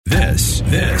This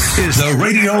is the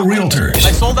Radio Realtors.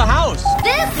 I sold the house.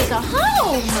 This is a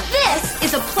home. This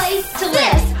is a place to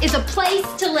live. This is a place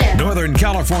to live. Northern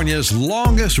California's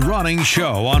longest running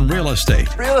show on real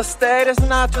estate. Real estate is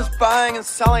not just buying and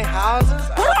selling houses.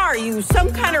 What are you,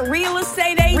 some kind of real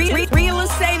estate agent? Real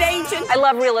estate agent? I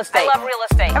love real estate.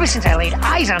 Ever since I laid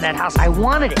eyes on that house, I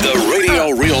wanted it. The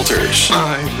Radio Realtors.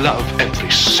 I love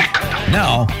every second.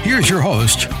 Now, here's your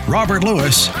host, Robert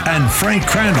Lewis and Frank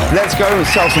Crandall. Let's go and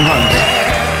sell some homes.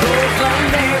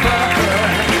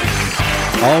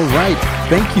 All right.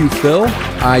 Thank you, Phil.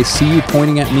 I see you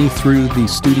pointing at me through the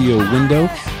studio window,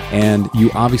 and you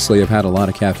obviously have had a lot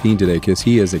of caffeine today because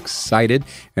he is excited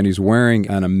and he's wearing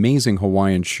an amazing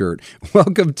Hawaiian shirt.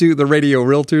 Welcome to the Radio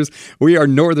Realtors. We are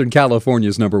Northern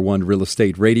California's #1 real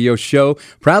estate radio show,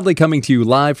 proudly coming to you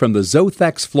live from the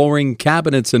Zothex Flooring,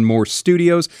 Cabinets, and More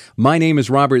studios. My name is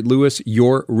Robert Lewis,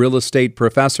 your real estate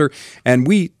professor, and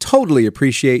we totally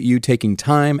appreciate you taking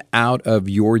time out of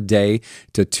your day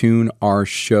to tune our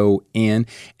show in.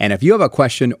 And if you have a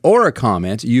question or a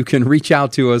comment, you can reach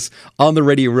out to us on the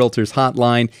Radio Realtors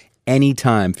hotline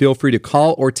anytime. Feel free to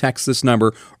call or text this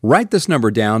number. Write this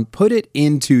number down. Put it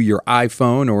into your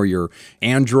iPhone or your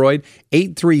Android.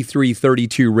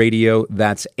 833-32-RADIO.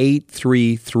 That's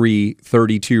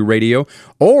 833-32-RADIO.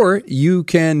 Or you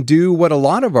can do what a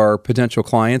lot of our potential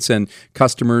clients and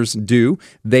customers do.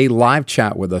 They live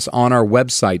chat with us on our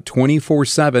website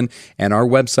 24/7. And our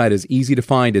website is easy to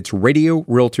find. It's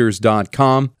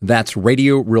radiorealtors.com. That's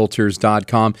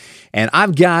radiorealtors.com. And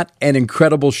I've got an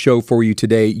incredible show for you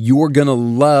today. You're going to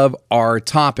love our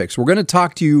topics. We're going to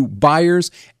talk to you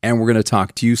buyers and we're going to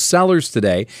talk to you sellers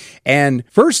today. And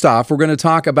first off, we're going to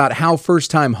talk about how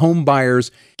first-time home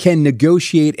buyers can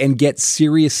negotiate and get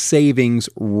serious savings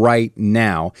right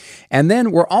now. And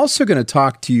then we're also going to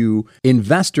talk to you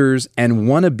investors and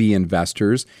wannabe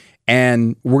investors.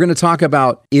 And we're going to talk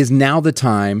about, is now the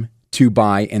time to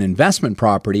buy an investment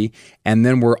property? And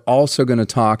then we're also going to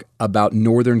talk about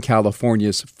Northern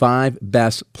California's 5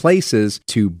 best places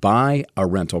to buy a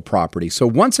rental property. So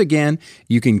once again,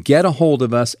 you can get a hold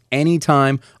of us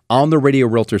anytime on the Radio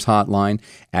Realtors hotline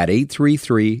at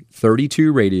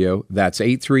 833-32-RADIO. That's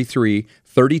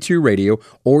 833-32-RADIO.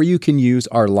 Or you can use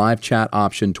our live chat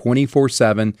option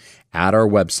 24/7 at our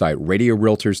website,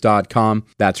 radiorealtors.com.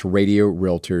 That's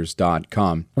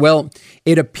radiorealtors.com. Well,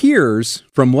 it appears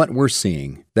from what we're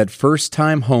seeing that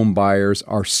first-time home buyers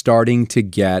are starting to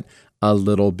get a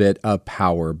little bit of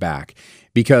power back.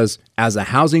 Because as the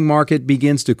housing market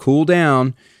begins to cool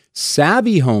down,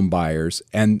 savvy home buyers,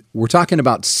 and we're talking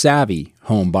about savvy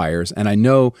home buyers, and I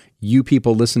know you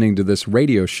people listening to this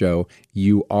radio show,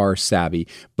 you are savvy,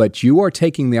 but you are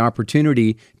taking the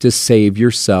opportunity to save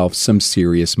yourself some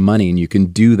serious money, and you can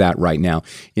do that right now.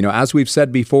 You know, as we've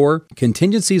said before,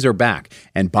 contingencies are back,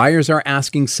 and buyers are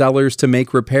asking sellers to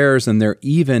make repairs, and they're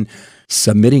even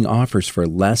submitting offers for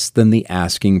less than the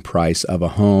asking price of a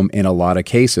home in a lot of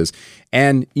cases.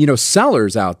 And, you know,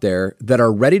 sellers out there that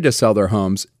are ready to sell their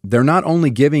homes, they're not only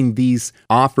giving these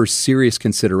offers serious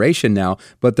consideration now,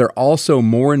 but they're also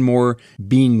more and more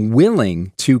being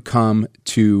willing to come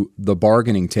to the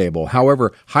bargaining table.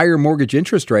 However, higher mortgage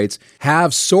interest rates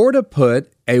have sort of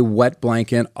put a wet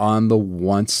blanket on the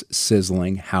once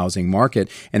sizzling housing market.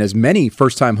 And as many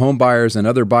first-time home buyers and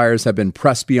other buyers have been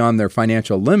pressed beyond their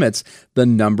financial limits, the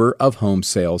number of home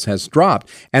sales has dropped.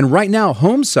 And right now,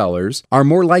 home sellers are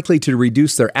more likely to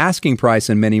reduce their asking price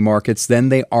in many markets than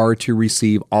they are to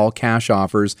receive all cash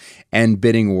offers and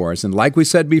bidding wars. And like we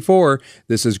said before,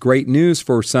 this is great news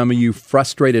for some of you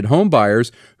frustrated home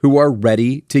buyers who are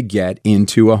ready to get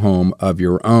into a home of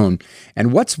your own.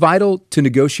 And what's vital to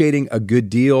negotiating a good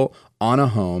deal on a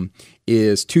home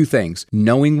is 2 things: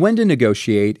 knowing when to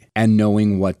negotiate and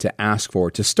knowing what to ask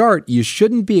for. To start, you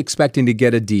shouldn't be expecting to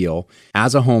get a deal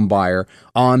as a home buyer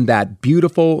on that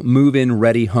beautiful move-in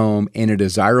ready home in a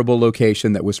desirable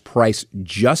location that was priced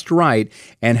just right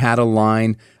and had a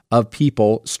line of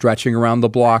people stretching around the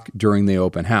block during the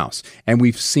open house. And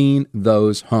we've seen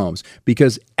those homes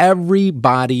because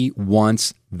everybody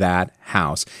wants that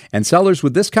house. And sellers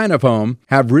with this kind of home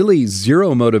have really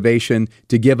zero motivation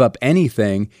to give up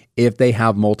anything if they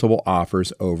have multiple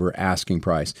offers over asking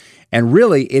price. And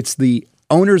really, it's the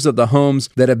owners of the homes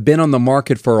that have been on the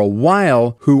market for a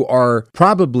while who are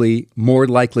probably more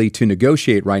likely to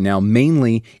negotiate right now,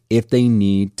 mainly if they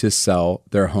need to sell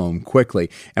their home quickly.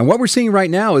 And what we're seeing right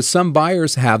now is some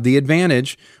buyers have the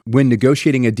advantage when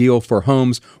negotiating a deal for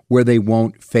homes where they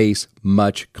won't face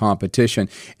much competition.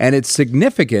 And it's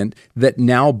significant that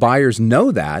now buyers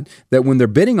know that when they're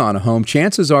bidding on a home,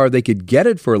 chances are they could get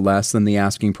it for less than the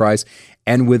asking price.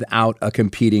 and without a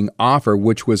competing offer,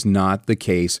 which was not the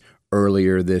case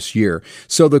earlier this year.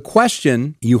 So the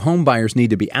question you home buyers need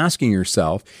to be asking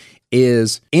yourself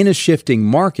is, in a shifting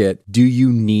market, do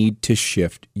you need to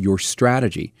shift your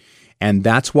strategy? And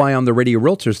that's why on the Radio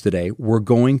Realtors today, we're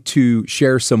going to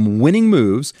share some winning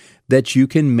moves that you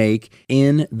can make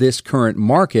in this current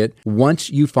market once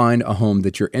you find a home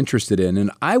that you're interested in.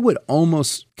 And I would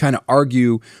almost kind of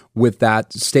argue with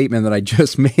that statement that I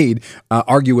just made,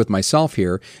 argue with myself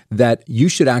here, that you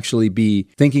should actually be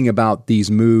thinking about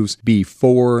these moves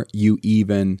before you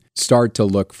even start to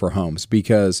look for homes.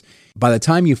 Because by the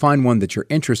time you find one that you're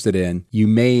interested in, you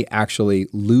may actually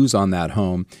lose on that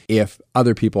home if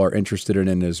other people are interested in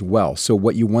it as well. So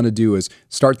what you want to do is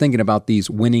start thinking about these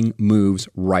winning moves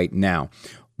right now.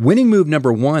 Winning move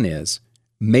number one is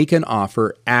make an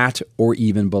offer at or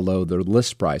even below their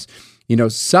list price. You know,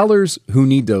 sellers who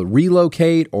need to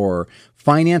relocate or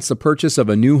finance the purchase of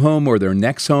a new home or their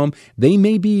next home, they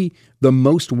may be the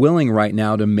most willing right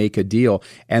now to make a deal.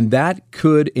 And that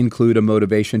could include a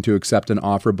motivation to accept an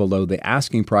offer below the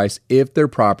asking price if their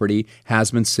property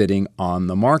has been sitting on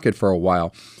the market for a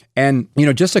while. And, you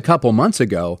know, just a couple months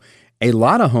ago, a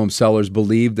lot of home sellers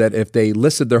believed that if they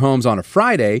listed their homes on a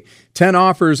Friday, 10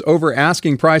 offers over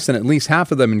asking price and at least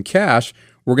half of them in cash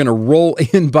were going to roll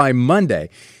in by Monday.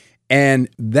 And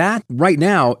that right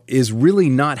now is really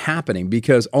not happening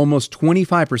because almost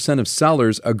 25% of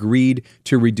sellers agreed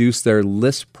to reduce their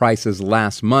list prices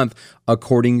last month,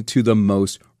 according to the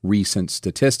most recent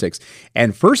statistics.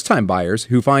 And first-time buyers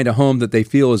who find a home that they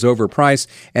feel is overpriced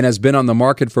and has been on the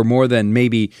market for more than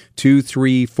maybe 2,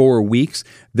 3, 4 weeks,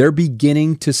 they're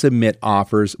beginning to submit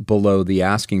offers below the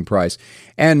asking price.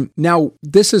 And now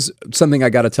this is something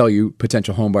I got to tell you,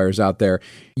 potential home buyers out there.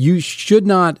 You should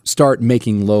not start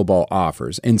making lowball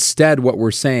offers. Instead, what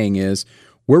we're saying is,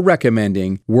 we're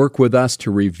recommending work with us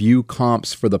to review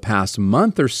comps for the past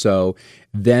month or so.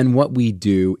 Then what we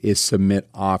do is submit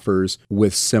offers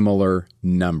with similar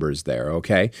numbers there,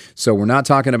 okay? So we're not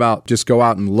talking about just go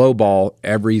out and lowball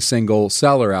every single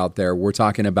seller out there. We're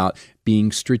talking about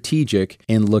being strategic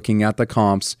in looking at the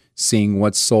comps, seeing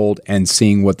what's sold, and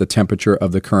seeing what the temperature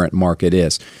of the current market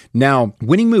is. Now,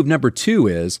 winning move number 2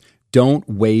 is don't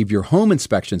waive your home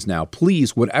inspections now.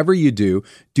 Please, whatever you do,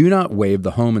 do not waive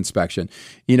the home inspection.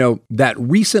 You know, that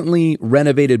recently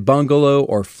renovated bungalow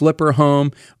or flipper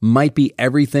home might be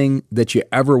everything that you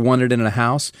ever wanted in a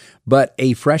house, but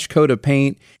a fresh coat of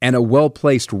paint and a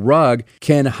well-placed rug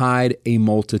can hide a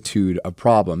multitude of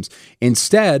problems.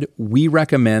 Instead, we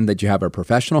recommend that you have a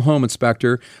professional home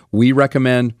inspector. We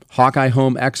recommend Hawkeye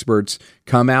Home experts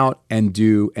come out and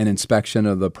do an inspection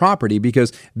of the property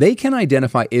because they can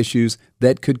identify issues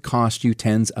that could cost you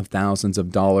tens of thousands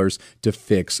of dollars to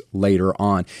fix later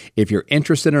on. If you're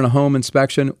interested in a home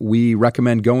inspection, we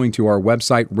recommend going to our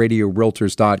website,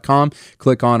 radiorealtors.com,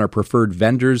 click on our preferred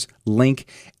vendors link,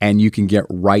 and you can get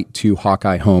right to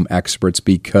Hawkeye Home experts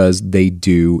because they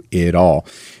do it all.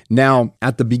 Now,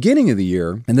 at the beginning of the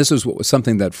year, and this is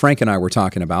something that Frank and I were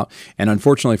talking about, and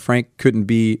unfortunately Frank couldn't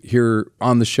be here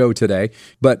on the show today,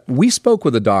 but we spoke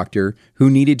with a doctor who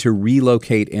needed to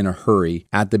relocate in a hurry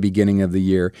at the beginning of the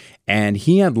year, and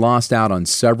he had lost out on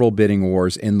several bidding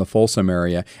wars in the Folsom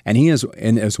area, and he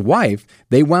and his wife,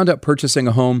 they wound up purchasing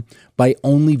a home by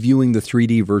only viewing the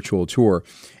 3D virtual tour.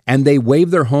 And they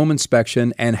waived their home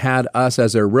inspection and had us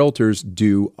as their realtors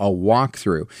do a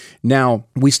walkthrough. Now,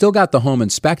 we still got the home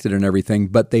inspected and everything,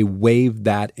 but they waived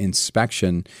that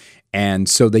inspection. And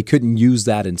so they couldn't use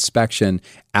that inspection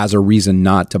as a reason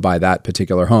not to buy that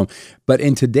particular home. But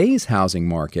in today's housing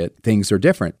market, things are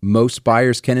different. Most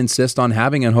buyers can insist on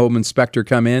having a home inspector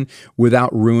come in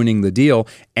without ruining the deal.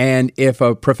 And if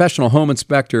a professional home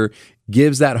inspector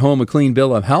gives that home a clean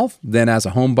bill of health, then as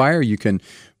a home buyer, you can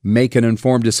make an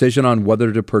informed decision on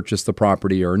whether to purchase the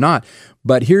property or not.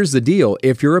 But here's the deal.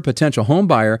 If you're a potential home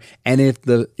buyer and if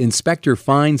the inspector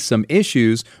finds some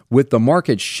issues with the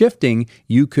market shifting,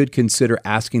 you could consider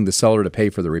asking the seller to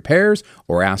pay for the repairs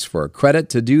or ask for a credit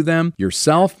to do them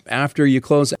yourself after you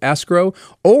close escrow.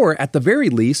 Or at the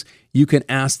very least, you can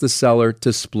ask the seller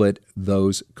to split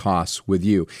those costs with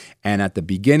you. And at the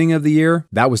beginning of the year,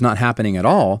 that was not happening at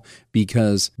all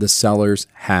because the sellers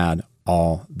had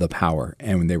all the power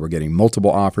and when they were getting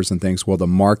multiple offers and things. Well, the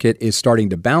market is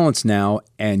starting to balance now,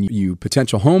 and you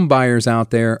potential home buyers out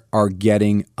there are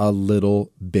getting a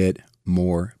little bit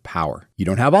more power. You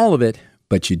don't have all of it,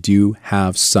 but you do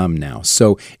have some now.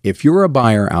 So if you're a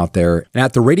buyer out there, and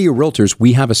at the Radio Realtors,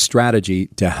 we have a strategy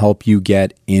to help you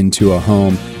get into a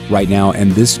home right now,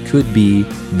 and this could be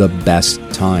the best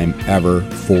time ever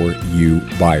for you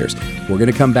buyers. We're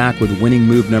going to come back with winning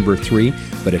move number 3,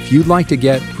 but if you'd like to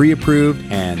get pre-approved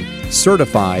and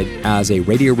certified as a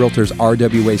Radio Realtors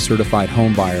RWA certified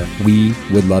home buyer, we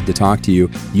would love to talk to you.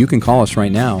 You can call us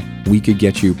right now. We could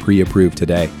get you pre-approved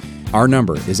today. Our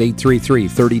number is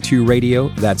 833-32-RADIO.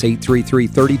 That's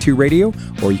 833-32-RADIO.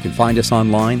 Or you can find us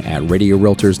online at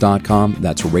radiorealtors.com.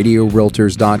 That's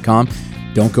radiorealtors.com.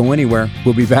 Don't go anywhere.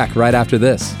 We'll be back right after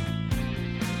this.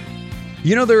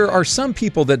 You know, there are some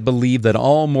people that believe that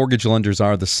all mortgage lenders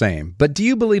are the same. But do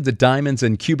you believe that diamonds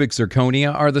and cubic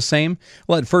zirconia are the same?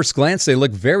 Well, at first glance, they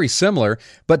look very similar.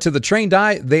 But to the trained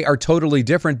eye, they are totally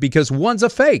different because one's a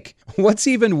fake. What's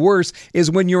even worse is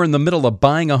when you're in the middle of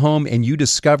buying a home and you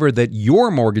discover that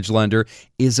your mortgage lender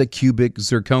is a cubic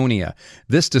zirconia.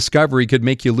 This discovery could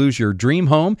make you lose your dream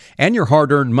home and your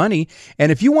hard-earned money.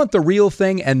 And if you want the real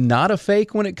thing and not a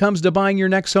fake when it comes to buying your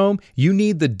next home, you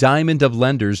need the diamond of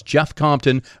lenders, Jeff Compton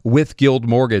with Guild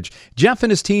Mortgage. Jeff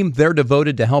and his team, they're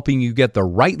devoted to helping you get the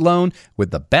right loan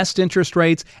with the best interest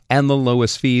rates and the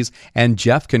lowest fees. And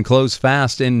Jeff can close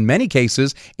fast, in many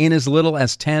cases, in as little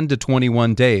as 10 to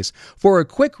 21 days. For a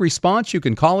quick response, you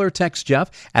can call or text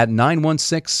Jeff at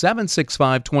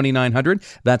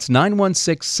 916-765-2900. That's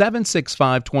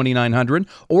 916-765-2900.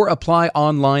 Or apply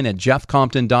online at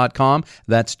jeffcompton.com.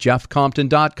 That's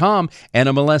jeffcompton.com.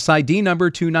 NMLS ID number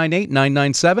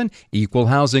 298997. Equal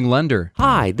housing lender.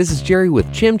 Hi, this is Jerry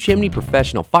with Chim Chimney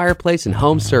Professional Fireplace and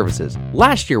Home Services.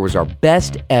 Last year was our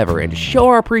best ever, and to show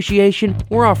our appreciation,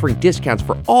 we're offering discounts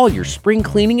for all your spring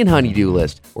cleaning and honeydew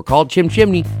list. We're called Chim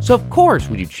Chimney, so of course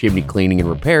we do chimney cleaning and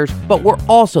repairs, but we're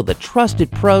also the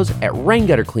trusted pros at rain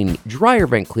gutter cleaning, dryer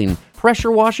vent cleaning,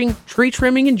 pressure washing, tree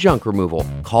trimming, and junk removal.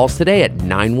 Call us today at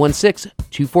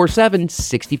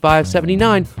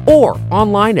 916-247-6579 or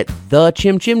online at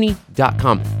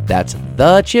thechimchimney.com. That's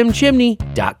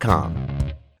thechimchimney.com.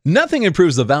 Nothing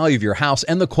improves the value of your house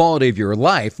and the quality of your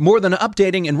life more than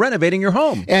updating and renovating your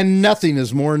home. And nothing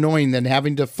is more annoying than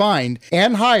having to find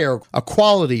and hire a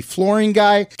quality flooring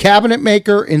guy, cabinet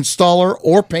maker, installer,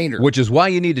 or painter. Which is why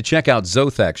you need to check out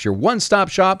Zothex, your one-stop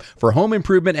shop for home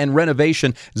improvement and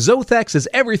renovation. Zothex is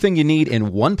everything you need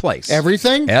in one place.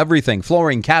 Everything? Everything.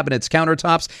 Flooring, cabinets,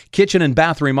 countertops, kitchen and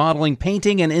bath remodeling,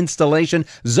 painting and installation.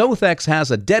 Zothex has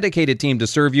a dedicated team to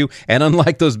serve you. And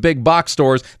unlike those big box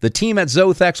stores, the team at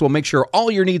Zothex will make sure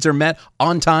all your needs are met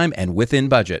on time and within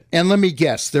budget. And let me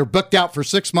guess, they're booked out for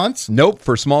 6 months? Nope.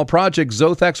 For small projects,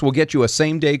 Zothex will get you a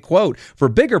same-day quote. For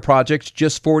bigger projects,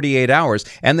 just 48 hours.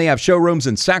 And they have showrooms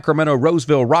in Sacramento,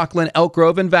 Roseville, Rockland, Elk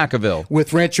Grove, and Vacaville.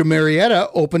 With Rancho Marietta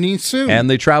opening soon. And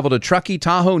they travel to Truckee,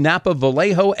 Tahoe, Napa,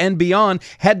 Vallejo, and beyond.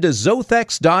 Head to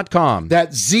Zothex.com.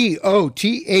 That's ZOTHEX.com.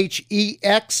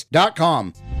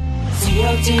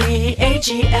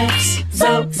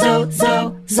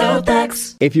 ZOTHEX,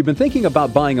 Zothex. If you've been thinking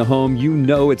about buying a home, you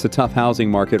know it's a tough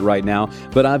housing market right now,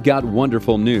 but I've got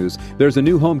wonderful news. There's a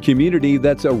new home community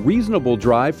that's a reasonable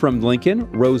drive from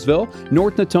Lincoln, Roseville,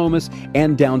 North Natomas,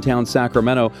 and downtown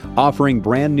Sacramento, offering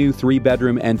brand new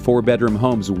 3-bedroom and 4-bedroom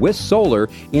homes with solar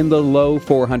in the low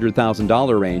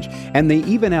 $400,000 range. And they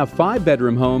even have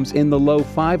 5-bedroom homes in the low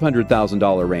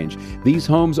 $500,000 range. These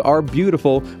homes are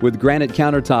beautiful with granite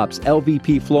countertops,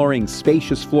 LVP flooring,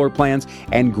 spacious floor plans,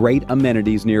 and great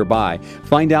amenities nearby.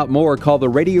 Find out more. Call the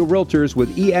Radio Realtors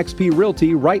with eXp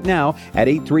Realty right now at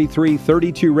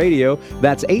 833-32-RADIO.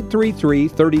 That's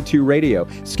 833-32-RADIO.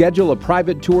 Schedule a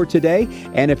private tour today,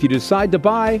 and if you decide to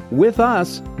buy with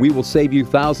us, we will save you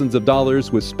thousands of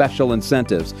dollars with special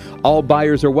incentives. All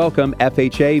buyers are welcome,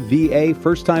 FHA, VA,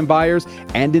 first-time buyers,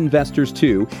 and investors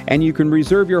too, and you can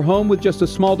reserve your home with just a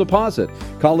small deposit.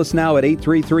 Call us now at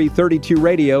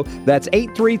 833-32-RADIO. That's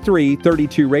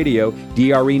 833-32-RADIO.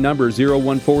 DRE number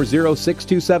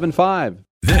 0140-6275.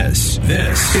 This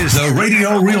is the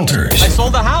Radio Realtors. I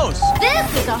sold the house.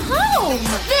 This is a home.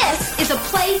 This is a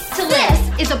place to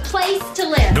live. This is a place to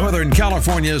live. Northern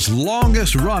California's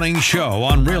longest running show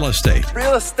on real estate.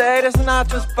 Real estate is not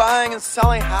just buying and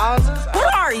selling houses.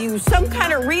 What are you, some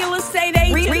kind of real estate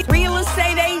agent? Real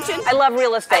estate agent? I love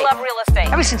real estate.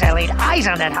 Ever since I laid eyes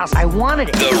on that house, I wanted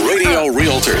it. The Radio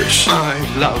Realtors. I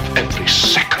love every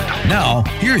second. Now,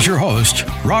 here's your host,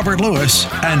 Robert Lewis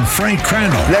and Frank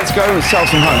Crandall. Let's go and sell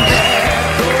some homes.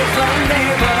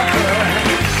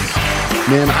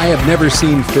 Man, I have never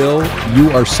seen Phil.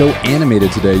 You are so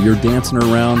animated today. You're dancing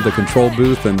around the control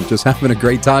booth and just having a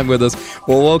great time with us.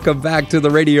 Well, welcome back to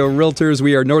the Radio Realtors.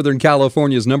 We are Northern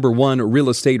California's #1 real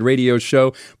estate radio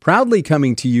show, proudly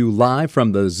coming to you live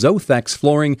from the Zothex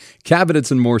Flooring,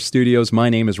 Cabinets and More studios. My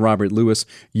name is Robert Lewis,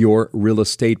 your real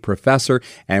estate professor,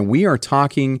 and we are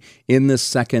talking in this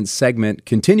second segment,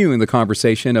 continuing the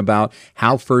conversation about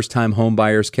how first-time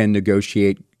homebuyers can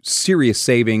negotiate serious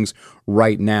savings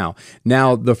right now.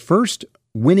 Now, the first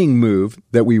winning move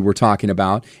that we were talking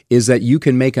about is that you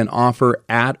can make an offer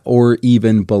at or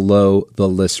even below the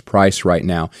list price right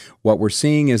now. What we're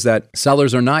seeing is that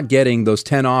sellers are not getting those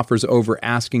 10 offers over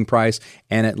asking price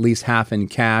and at least half in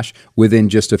cash within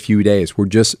just a few days. We're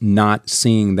just not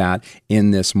seeing that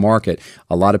in this market.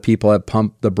 A lot of people have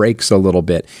pumped the brakes a little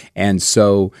bit. And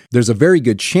so there's a very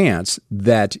good chance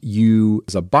that you,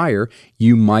 as a buyer,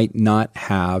 you might not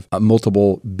have a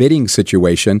multiple bidding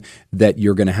situation that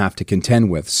you're going to have to contend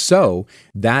with. So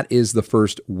that is the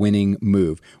first winning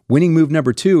move. Winning move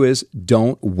number 2 is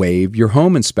don't waive your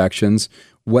home inspections,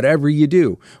 whatever you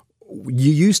do.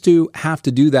 You used to have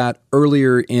to do that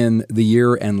earlier in the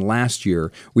year, and last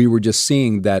year we were just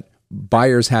seeing that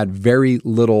buyers had very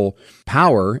little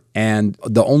power, and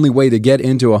the only way to get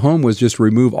into a home was just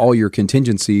remove all your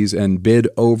contingencies and bid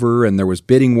over, and there was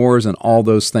bidding wars and all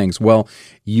those things. Well,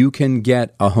 you can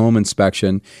get a home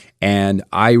inspection, and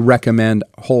I recommend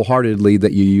wholeheartedly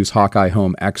that you use Hawkeye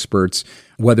Home Experts,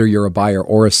 whether you're a buyer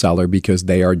or a seller, because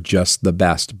they are just the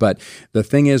best. But the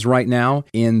thing is, right now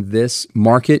in this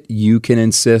market, you can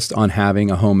insist on having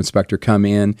a home inspector come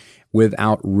in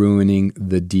without ruining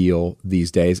the deal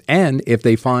these days. And if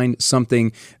they find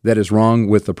something that is wrong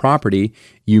with the property,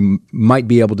 you might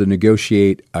be able to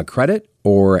negotiate a credit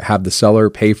or have the seller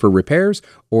pay for repairs,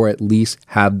 or at least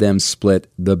have them split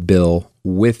the bill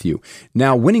with you.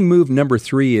 Now, winning move number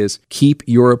 3 is keep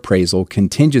your appraisal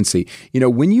contingency. You know,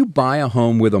 when you buy a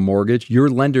home with a mortgage, your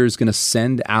lender is going to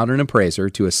send out an appraiser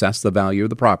to assess the value of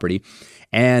the property.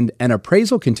 And an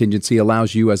appraisal contingency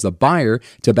allows you as the buyer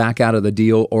to back out of the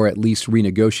deal or at least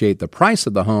renegotiate the price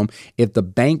of the home if the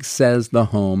bank says the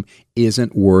home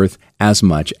isn't worth as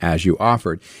much as you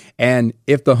offered. And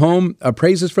if the home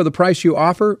appraises for the price you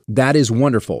offer, that is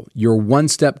wonderful. You're one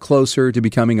step closer to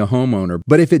becoming a homeowner.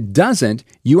 But if it doesn't,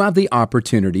 you have the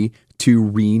opportunity to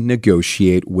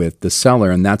renegotiate with the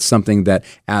seller. And that's something that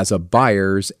as a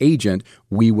buyer's agent,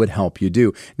 we would help you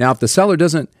do. Now, if the seller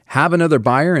doesn't have another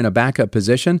buyer in a backup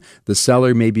position, the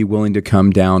seller may be willing to come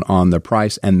down on the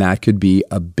price, and that could be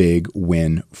a big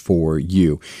win for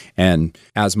you. And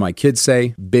as my kids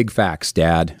say, big facts,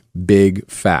 Dad. Big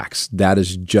facts. That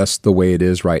is just the way it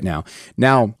is right now.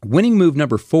 Now, winning move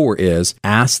number 4 is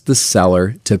ask the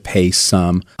seller to pay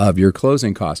some of your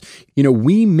closing costs. You know,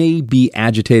 we may be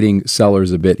agitating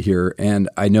sellers a bit here, and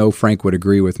I know Frank would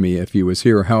agree with me if he was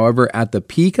here. However, at the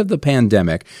peak of the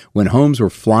pandemic, when homes were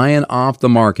flying off the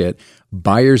market,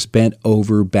 buyers bent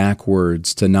over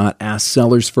backwards to not ask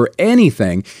sellers for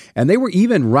anything, and they were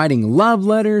even writing love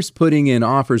letters, putting in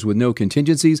offers with no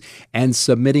contingencies, and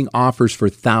submitting offers for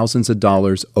thousands of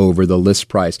dollars over the list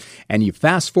price. And you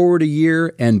fast forward a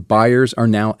year, and buyers are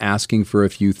now asking for a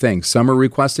few things. Some are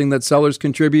requesting that sellers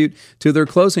contribute to their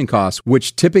closing costs,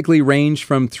 which typically range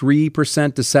from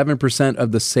 3% to 7%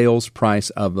 of the sales price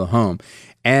of the home.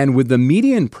 And with the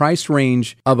median price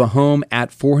range of a home at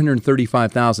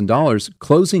 $435,000,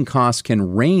 closing costs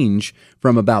can range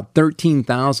from about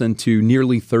 $13,000 to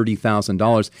nearly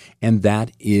 $30,000, and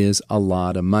that is a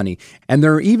lot of money. And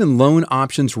there are even loan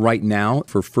options right now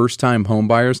for first-time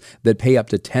homebuyers that pay up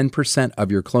to 10%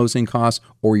 of your closing costs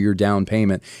or your down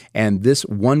payment. And this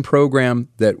one program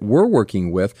that we're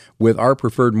working with our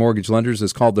preferred mortgage lenders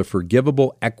is called the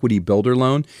Forgivable Equity Builder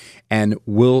Loan, and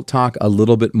we'll talk a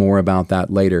little bit more about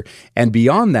that later. And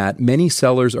beyond that, many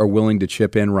sellers are willing to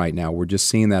chip in right now. We're just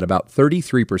seeing that about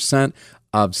 33%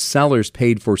 of sellers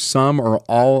paid for some or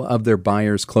all of their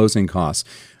buyers' closing costs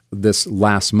this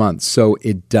last month. So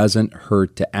it doesn't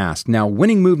hurt to ask. Now,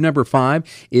 winning move number 5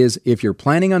 is if you're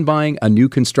planning on buying a new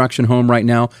construction home right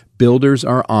now, builders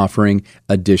are offering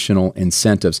additional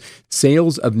incentives.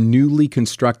 Sales of newly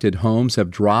constructed homes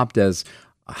have dropped as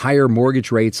higher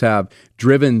mortgage rates have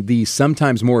driven these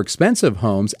sometimes more expensive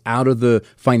homes out of the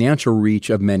financial reach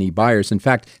of many buyers. In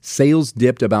fact, sales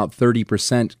dipped about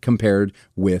 30% compared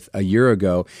with a year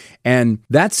ago. And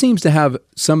that seems to have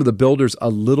some of the builders a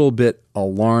little bit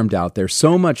alarmed out there,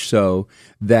 so much so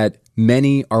that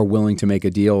many are willing to make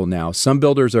a deal now. Some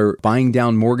builders are buying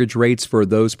down mortgage rates for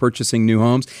those purchasing new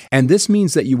homes, and this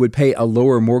means that you would pay a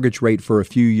lower mortgage rate for a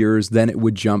few years, then it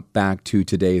would jump back to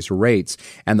today's rates.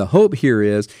 And the hope here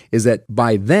is that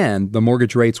by then, the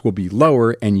mortgage rates will be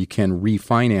lower and you can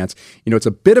refinance. It's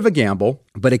a bit of a gamble,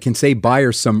 but it can save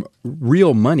buyers some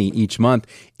real money each month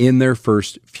in their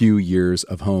first few years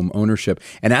of home ownership.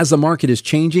 And as the market is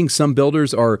changing, some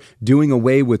builders are doing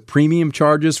away with premium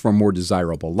charges for more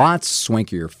desirable lots,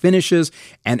 swankier finishes,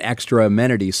 and extra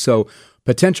amenities. So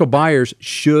potential buyers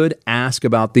should ask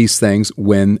about these things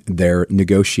when they're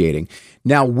negotiating.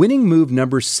 Now, winning move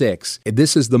number 6,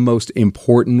 this is the most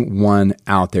important one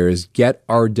out there, is get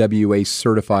RWA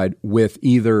certified with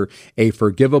either a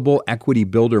forgivable equity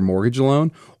builder mortgage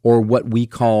loan or what we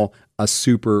call a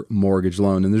super mortgage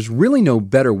loan. And there's really no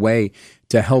better way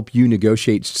to help you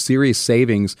negotiate serious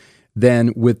savings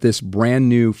than with this brand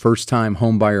new first-time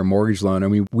homebuyer mortgage loan. I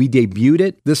mean, we debuted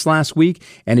it this last week,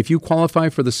 and if you qualify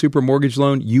for the super mortgage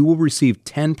loan, you will receive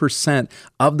 10%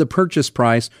 of the purchase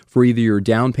price for either your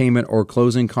down payment or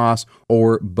closing costs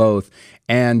or both.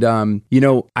 And,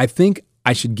 I think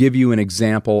I should give you an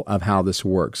example of how this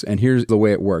works. And here's the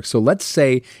way it works. So let's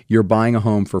say you're buying a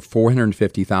home for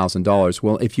 $450,000.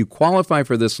 Well, if you qualify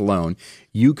for this loan,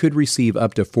 you could receive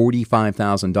up to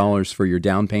 $45,000 for your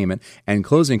down payment and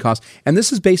closing costs. And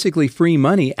this is basically free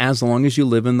money as long as you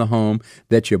live in the home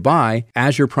that you buy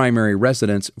as your primary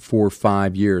residence for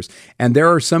 5 years. And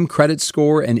there are some credit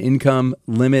score and income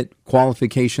limit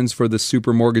qualifications for the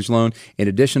super mortgage loan. In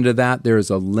addition to that, there is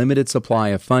a limited supply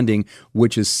of funding,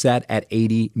 which is set at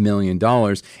 $80 million.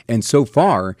 And so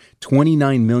far,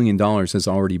 $29 million has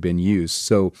already been used.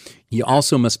 So you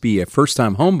also must be a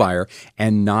first-time home buyer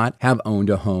and not have owned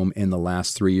a home in the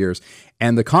last 3 years.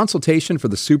 And the consultation for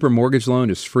the super mortgage loan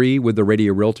is free with the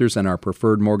Radio Realtors and our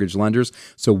preferred mortgage lenders.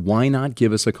 So why not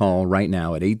give us a call right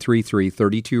now at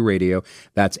 833-32-RADIO.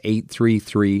 That's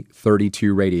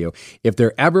 833-32-RADIO. If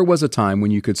there ever was a time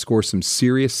when you could score some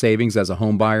serious savings as a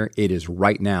home buyer, it is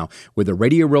right now. With the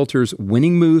Radio Realtors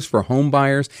winning moves for home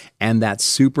buyers and that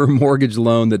super mortgage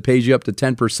loan that pays you up to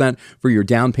 10% for your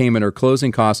down payment or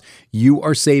closing costs, you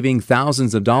are saving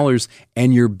thousands of dollars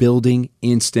and you're building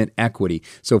instant equity.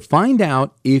 So find out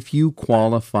if you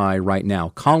qualify right now.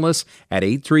 Call us at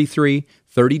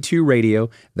 833-32-RADIO.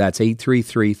 That's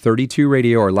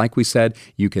 833-32-RADIO. Or like we said,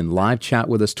 you can live chat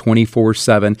with us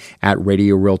 24/7 at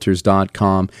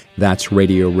RadioRealtors.com. That's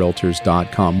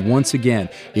RadioRealtors.com. Once again,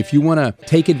 if you want to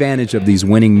take advantage of these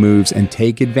winning moves and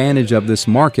take advantage of this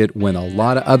market when a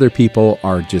lot of other people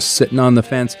are just sitting on the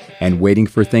fence and waiting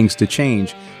for things to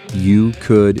change, you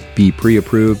could be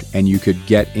pre-approved and you could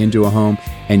get into a home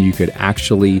and you could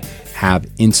actually have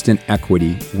instant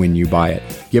equity when you buy it.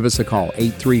 Give us a call.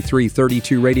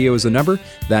 833-32-RADIO is the number.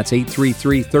 That's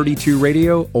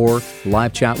 833-32-RADIO, or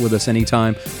live chat with us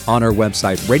anytime on our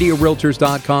website,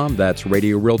 RadioRealtors.com. That's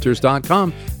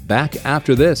RadioRealtors.com. Back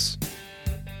after this.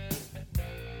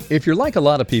 If you're like a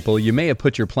lot of people, you may have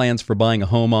put your plans for buying a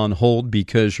home on hold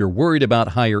because you're worried about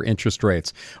higher interest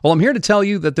rates. Well, I'm here to tell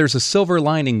you that there's a silver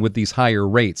lining with these higher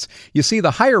rates. You see,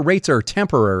 the higher rates are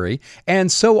temporary,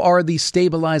 and so are the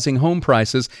stabilizing home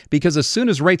prices, because as soon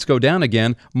as rates go down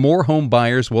again, more home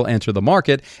buyers will enter the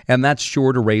market, and that's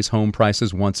sure to raise home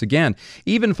prices once again.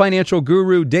 Even financial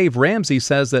guru Dave Ramsey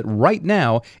says that right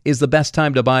now is the best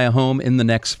time to buy a home in the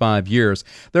next 5 years.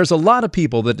 There's a lot of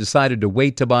people that decided to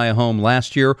wait to buy a home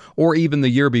last year or even the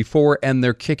year before, and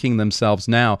they're kicking themselves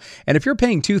now. And if you're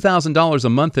paying $2,000 a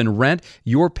month in rent,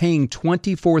 you're paying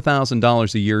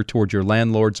 $24,000 a year toward your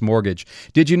landlord's mortgage.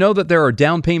 Did you know that there are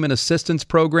down payment assistance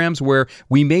programs where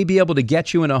we may be able to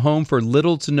get you in a home for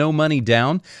little to no money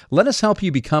down? Let us help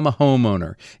you become a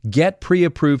homeowner. Get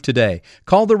pre-approved today.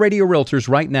 Call the Radio Realtors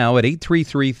right now at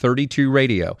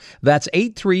 833-32-RADIO. That's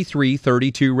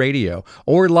 833-32-RADIO.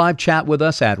 Or live chat with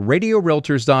us at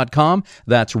RadioRealtors.com.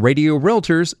 That's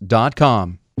RadioRealtors.com.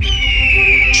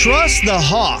 Trust the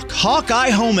Hawk,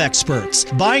 Hawkeye Home Experts.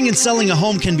 Buying and selling a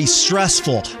home can be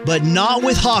stressful, but not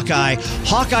with Hawkeye.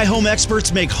 Hawkeye Home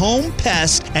Experts make home,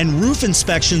 pest, and roof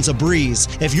inspections a breeze.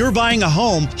 If you're buying a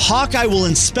home, Hawkeye will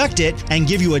inspect it and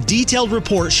give you a detailed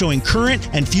report showing current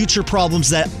and future problems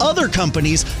that other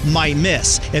companies might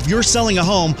miss. If you're selling a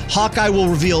home, Hawkeye will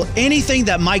reveal anything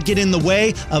that might get in the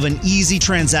way of an easy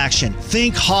transaction.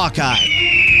 Think Hawkeye,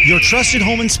 your trusted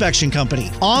home inspection company.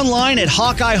 Online at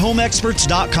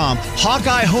HawkeyeHomeExperts.com.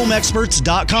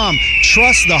 HawkeyeHomeExperts.com.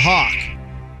 Trust the Hawk.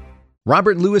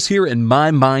 Robert Lewis here, and my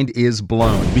mind is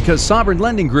blown because Sovereign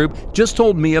Lending Group just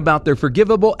told me about their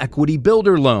forgivable equity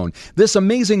builder loan. This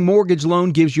amazing mortgage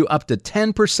loan gives you up to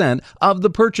 10% of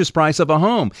the purchase price of a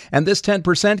home, and this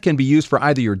 10% can be used for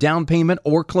either your down payment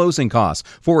or closing costs.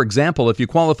 For example, if you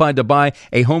qualified to buy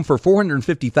a home for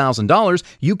 $450,000,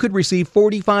 you could receive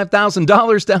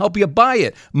 $45,000 to help you buy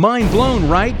it. Mind blown,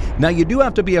 right? Now, you do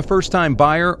have to be a first-time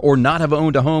buyer or not have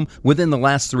owned a home within the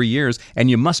last 3 years,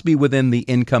 and you must be within the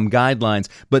income guidelines.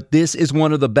 But this is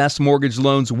one of the best mortgage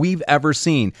loans we've ever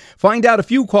seen. Find out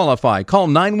if you qualify. Call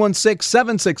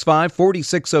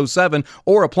 916-765-4607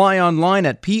 or apply online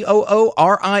at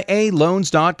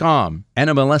POORIAloans.com.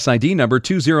 NMLS ID number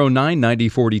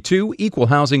 2099042, Equal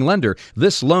Housing Lender.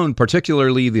 This loan,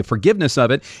 particularly the forgiveness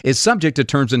of it, is subject to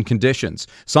terms and conditions.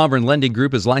 Sovereign Lending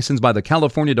Group is licensed by the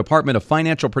California Department of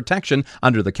Financial Protection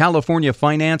under the California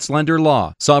Finance Lender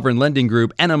Law. Sovereign Lending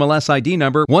Group, NMLS ID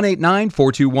number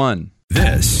 189421.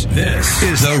 This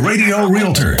is the Radio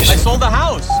Realtors. I sold the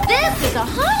house. This is a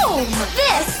home.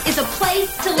 This is a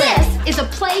place to live. This is a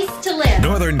place to live.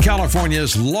 Northern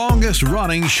California's longest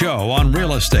running show on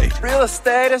real estate. Real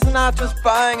estate is not just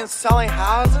buying and selling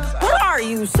houses. What are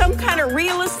you, some kind of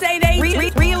real estate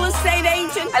agent? Real estate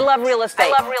agent? I love real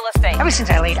estate. Ever since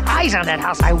I laid eyes on that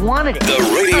house, I wanted it. The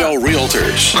Radio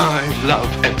Realtors. I love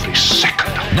every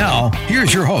second. Now,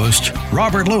 here's your host,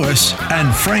 Robert Lewis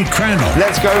and Frank Crandall.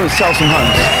 Let's go and sell some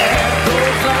homes.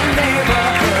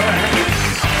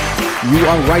 You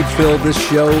are right, Phil. This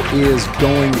show is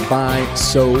going by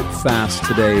so fast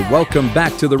today. Welcome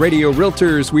back to the Radio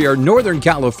Realtors. We are Northern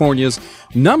California's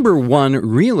 #1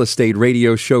 real estate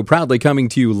radio show, proudly coming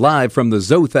to you live from the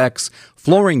Zothex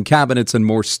Flooring, Cabinets, and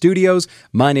More studios.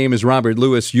 My name is Robert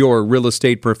Lewis, your real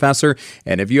estate professor.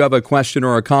 And if you have a question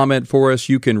or a comment for us,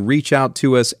 you can reach out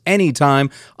to us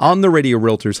anytime on the Radio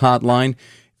Realtors hotline.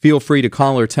 Feel free to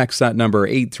call or text that number,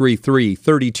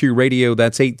 833-32-RADIO.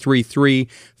 That's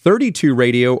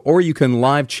 833-32-RADIO. Or you can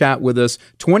live chat with us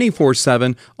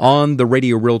 24/7 on the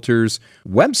Radio Realtors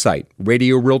website,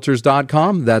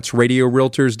 radiorealtors.com. That's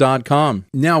radiorealtors.com.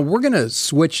 Now, we're going to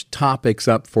switch topics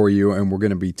up for you, and we're going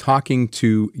to be talking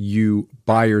to you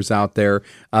buyers out there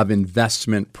of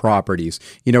investment properties.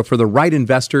 You know, for the right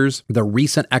investors, the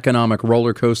recent economic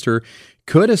roller coaster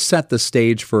could have set the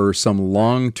stage for some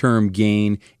long-term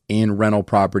gain in rental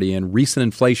property, and recent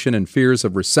inflation and fears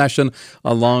of recession,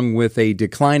 along with a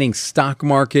declining stock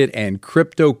market and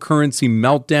cryptocurrency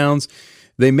meltdowns,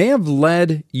 they may have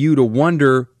led you to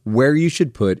wonder where you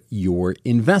should put your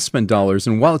investment dollars.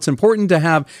 And while it's important to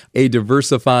have a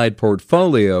diversified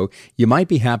portfolio, you might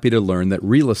be happy to learn that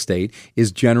real estate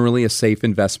is generally a safe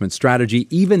investment strategy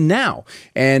even now.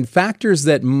 And factors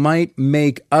that might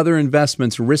make other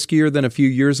investments riskier than a few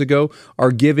years ago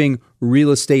are giving real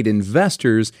estate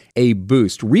investors a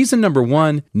boost. Reason number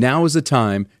one, now is the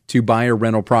time to buy a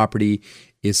rental property,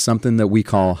 is something that we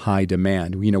call high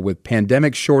demand. You know, with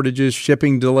pandemic shortages,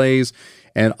 shipping delays,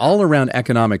 and all-around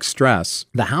economic stress,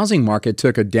 the housing market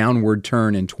took a downward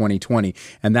turn in 2020,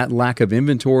 and that lack of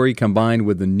inventory combined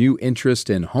with the new interest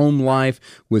in home life,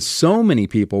 with so many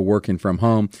people working from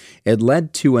home, it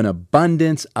led to an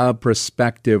abundance of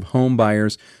prospective home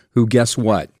buyers who, guess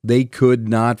what? They could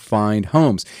not find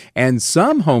homes. And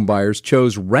some home buyers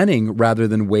chose renting rather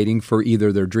than waiting for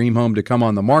either their dream home to come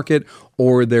on the market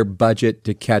or their budget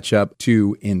to catch up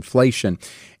to inflation.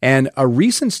 And a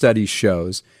recent study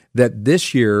shows that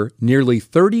this year, nearly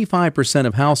 35%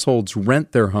 of households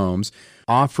rent their homes,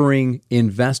 offering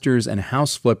investors and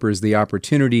house flippers the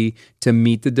opportunity to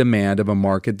meet the demand of a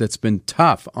market that's been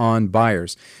tough on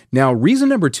buyers. Now, reason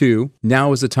number two,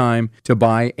 now is the time to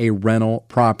buy a rental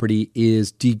property,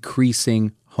 is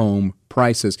decreasing home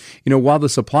prices. You know, while the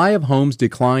supply of homes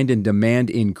declined and demand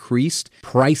increased,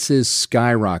 prices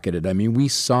skyrocketed. I mean, we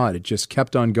saw it. It just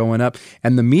kept on going up.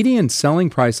 And the median selling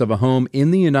price of a home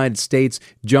in the United States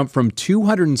jumped from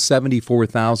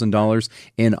 $274,000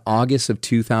 in August of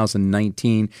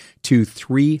 2019 to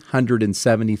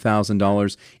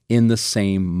 $370,000 in the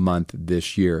same month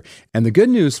this year. And the good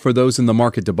news for those in the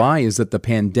market to buy is that the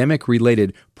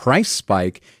pandemic-related price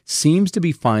spike seems to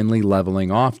be finally leveling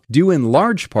off, due in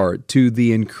large part to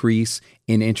the increase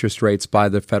in interest rates by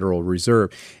the Federal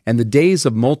Reserve. And the days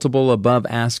of multiple above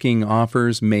asking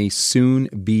offers may soon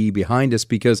be behind us,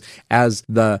 because as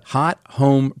the hot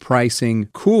home pricing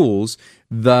cools,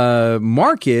 the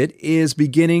market is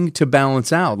beginning to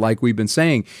balance out, like we've been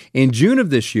saying. In June of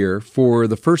this year, for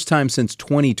the first time since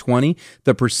 2020,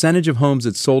 the percentage of homes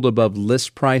that sold above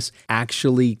list price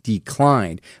actually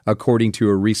declined, according to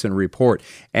a recent report.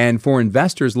 And for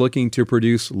investors looking to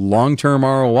produce long-term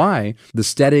ROI, the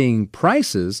steadying price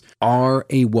prices are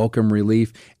a welcome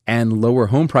relief, and lower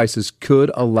home prices could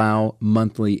allow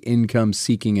monthly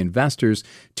income-seeking investors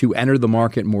to enter the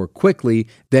market more quickly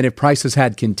than if prices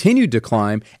had continued to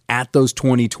climb at those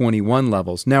 2021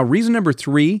 levels. Now, reason number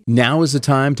 3, now is the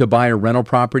time to buy a rental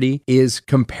property, is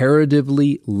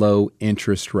comparatively low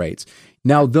interest rates.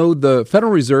 Now, though the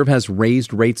Federal Reserve has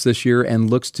raised rates this year and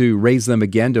looks to raise them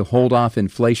again to hold off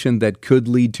inflation that could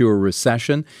lead to a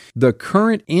recession, the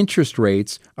current interest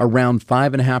rates around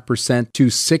 5.5% to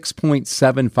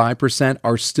 6.75%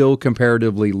 are still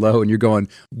comparatively low. And you're going,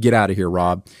 get out of here,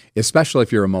 Rob. Especially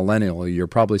if you're a millennial, you're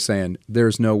probably saying,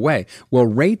 there's no way. Well,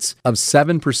 rates of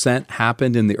 7%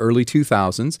 happened in the early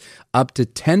 2000s, up to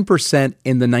 10%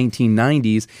 in the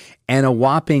 1990s, and a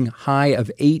whopping high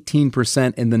of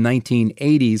 18% in the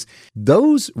 1980s.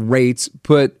 Those rates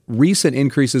put recent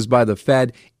increases by the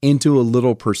Fed into a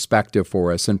little perspective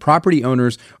for us. And property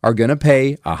owners are going to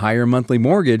pay a higher monthly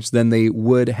mortgage than they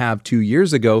would have 2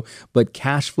 years ago, but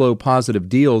cash flow positive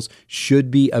deals should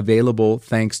be available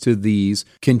thanks to these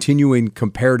continuing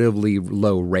comparatively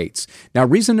low rates. Now,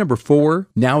 reason number 4,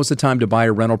 now is the time to buy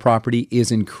a rental property,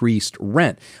 is increased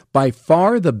rent. By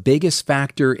far the biggest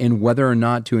factor in whether or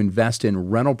not to invest in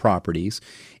rental properties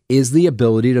is the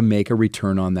ability to make a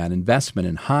return on that investment.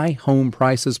 And high home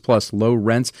prices plus low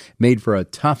rents made for a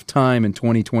tough time in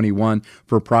 2021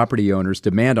 for property owners.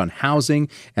 Demand on housing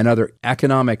and other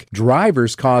economic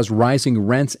drivers caused rising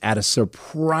rents at a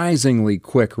surprisingly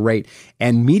quick rate.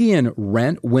 And median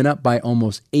rent went up by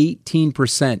almost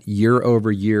 18% year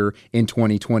over year in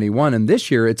 2021. And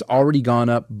this year, it's already gone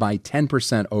up by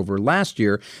 10% over last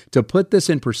year. To put this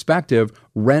in perspective,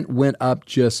 rent went up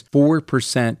just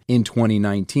 4% in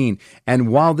 2019. And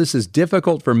while this is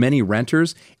difficult for many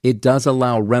renters, it does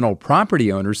allow rental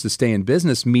property owners to stay in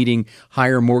business, meeting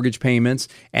higher mortgage payments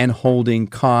and holding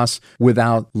costs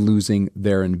without losing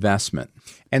their investment.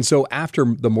 And so after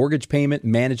the mortgage payment,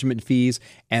 management fees,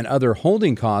 and other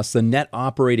holding costs, the net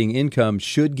operating income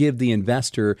should give the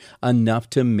investor enough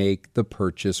to make the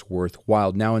purchase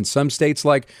worthwhile. Now, in some states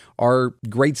like our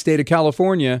great state of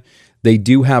California, they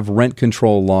do have rent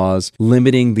control laws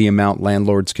limiting the amount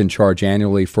landlords can charge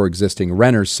annually for existing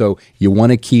renters. So you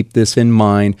want to keep this in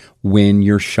mind when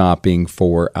you're shopping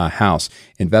for a house.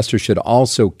 Investors should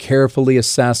also carefully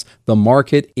assess the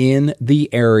market in the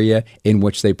area in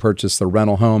which they purchase the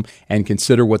rental home and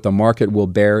consider what the market will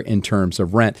bear in terms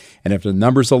of rent. And if the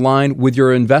numbers align with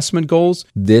your investment goals,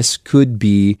 this could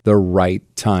be the right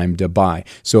time to buy.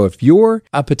 So if you're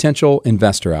a potential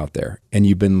investor out there and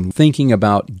you've been thinking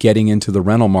about getting into the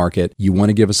rental market, you want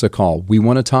to give us a call. We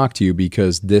want to talk to you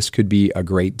because this could be a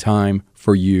great time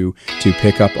for you to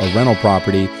pick up a rental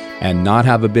property and not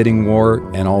have a bidding war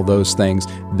and all those things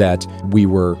that we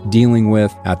were dealing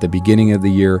with at the beginning of the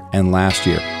year and last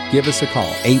year. Give us a call.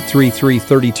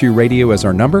 833-32-RADIO is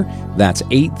our number. That's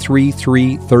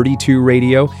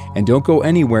 833-32-RADIO. And don't go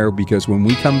anywhere, because when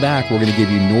we come back, we're going to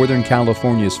give you Northern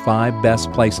California's 5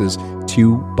 best places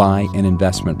to buy an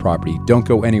investment property. Don't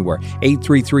go anywhere.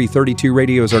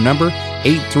 833-32-RADIO is our number.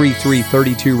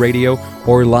 833-32-RADIO,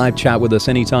 or live chat with us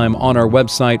anytime on our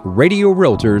website,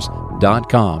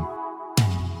 radiorealtors.com.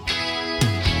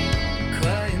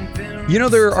 You know,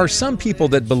 there are some people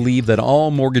that believe that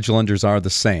all mortgage lenders are the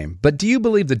same. But do you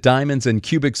believe that diamonds and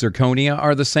cubic zirconia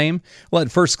are the same? Well,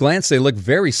 at first glance, they look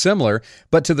very similar.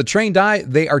 But to the trained eye,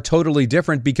 they are totally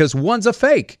different because one's a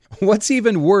fake. What's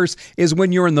even worse is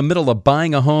when you're in the middle of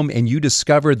buying a home and you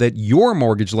discover that your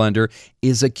mortgage lender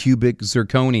is a cubic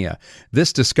zirconia.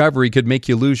 This discovery could make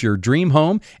you lose your dream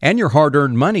home and your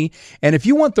hard-earned money. And if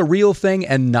you want the real thing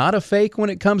and not a fake when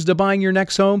it comes to buying your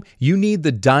next home, you need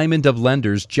the diamond of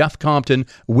lenders, Jeff Compton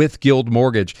with Guild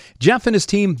Mortgage. Jeff and his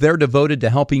team, they're devoted to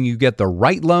helping you get the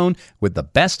right loan with the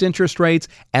best interest rates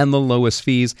and the lowest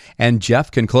fees. And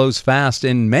Jeff can close fast,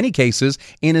 in many cases,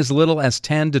 in as little as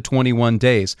 10 to 21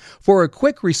 days. For a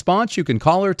quick response, you can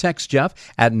call or text Jeff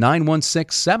at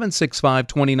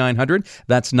 916-765-2900.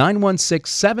 That's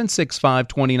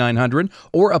 916-765-2900.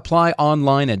 Or apply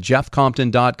online at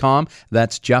jeffcompton.com.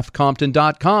 That's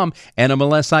jeffcompton.com.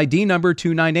 NMLS ID number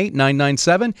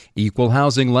 298997. Equal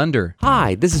housing lender.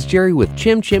 Hi, this is Jerry with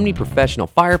Chim Chimney Professional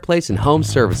Fireplace and Home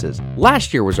Services.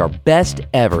 Last year was our best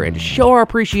ever, and to show our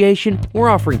appreciation, we're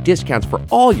offering discounts for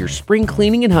all your spring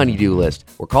cleaning and honeydew list.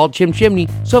 We're called Chim Chimney,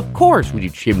 so of course we do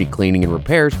chimney cleaning and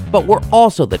repairs, but we're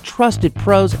also the trusted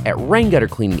pros at rain gutter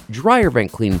cleaning, dryer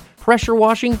vent cleaning, pressure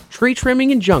washing, tree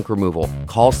trimming, and junk removal.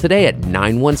 Call us today at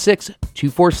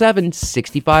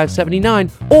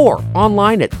 916-247-6579 or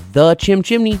online at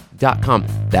thechimchimney.com.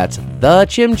 That's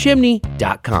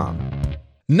thechimchimney.com.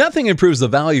 Nothing improves the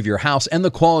value of your house and the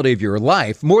quality of your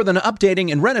life more than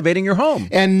updating and renovating your home.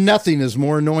 And nothing is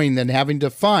more annoying than having to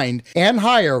find and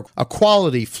hire a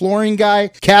quality flooring guy,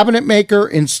 cabinet maker,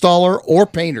 installer, or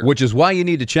painter. Which is why you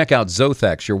need to check out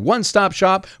Zothex, your one-stop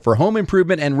shop for home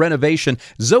improvement and renovation.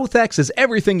 Zothex is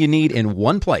everything you need in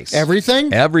one place.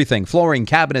 Everything? Everything. Flooring,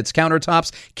 cabinets,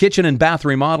 countertops, kitchen and bath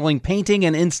remodeling, painting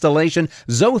and installation.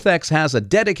 Zothex has a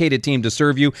dedicated team to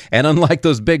serve you. And unlike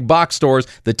those big box stores,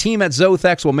 the team at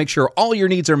Zothex will make sure all your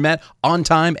needs are met on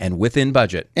time and within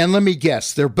budget. And let me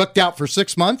guess, they're booked out for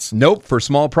 6 months? Nope. For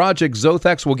small projects,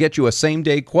 Zothex will get you a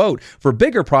same-day quote. For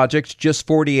bigger projects, just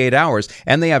 48 hours.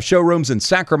 And they have showrooms in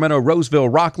Sacramento, Roseville,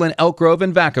 Rockland, Elk Grove,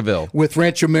 and Vacaville. With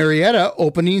Rancho Marietta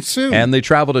opening soon. And they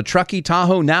travel to Truckee,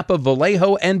 Tahoe, Napa,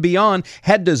 Vallejo, and beyond.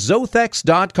 Head to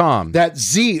Zothex.com. That's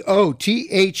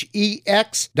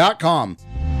ZOTHEX.com.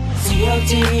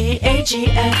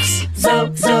 ZOTHEX,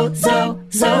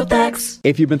 Zothex.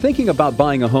 If you've been thinking about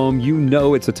buying a home, you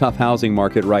know it's a tough housing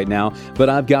market right now, but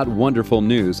I've got wonderful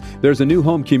news. There's a new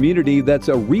home community that's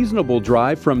a reasonable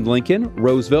drive from Lincoln,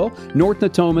 Roseville, North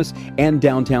Natomas, and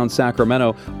downtown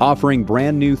Sacramento, offering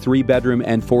brand new 3-bedroom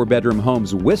and 4-bedroom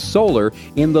homes with solar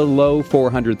in the low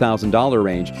 $400,000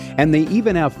 range. And they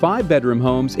even have 5-bedroom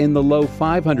homes in the low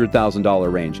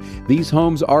 $500,000 range. These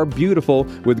homes are beautiful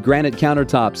with granite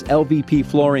countertops, LVP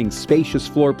flooring, spacious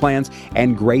floor plans,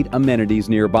 and great amenities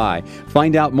nearby.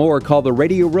 Find out more. Call the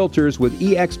Radio Realtors with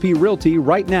eXp Realty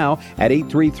right now at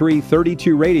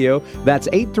 833-32-RADIO. That's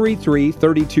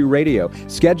 833-32-RADIO.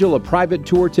 Schedule a private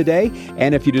tour today,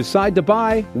 and if you decide to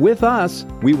buy with us,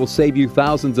 we will save you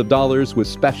thousands of dollars with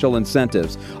special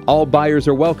incentives. All buyers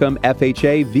are welcome,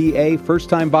 FHA, VA,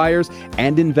 first-time buyers,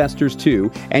 and investors too,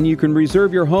 and you can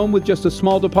reserve your home with just a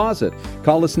small deposit.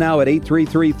 Call us now at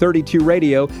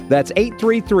 833-32-RADIO. That's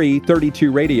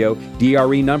 833-32-RADIO.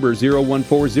 DRE number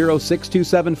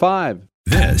 0140-6275.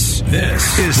 This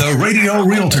is the Radio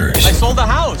Realtors. I sold a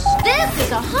house. This is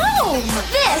a home.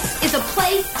 This is a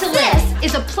place to live.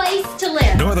 This is a place to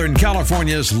live. Northern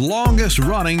California's longest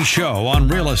running show on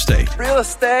real estate. Real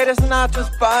estate is not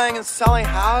just buying and selling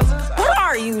houses. What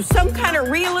are you, some kind of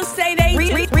real estate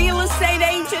agent? Real estate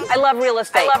agent? I love real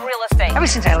estate. Ever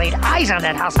since I laid eyes on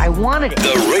that house, I wanted it.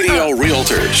 The Radio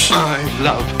Realtors. I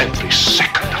love every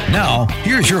second. Now,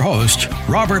 here's your host,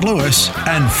 Robert Lewis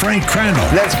and Frank Crandall.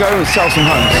 Let's go and sell some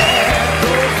homes.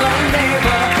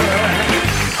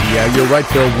 Yeah, you're right,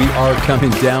 Phil. We are coming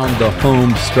down the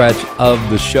home stretch of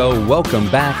the show. Welcome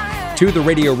back to the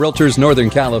Radio Realtors, Northern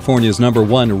California's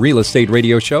 #1 real estate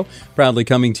radio show. Proudly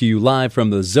coming to you live from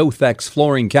the Zothex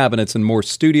Flooring, Cabinets, and More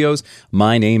studios.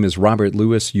 My name is Robert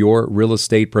Lewis, your real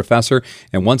estate professor.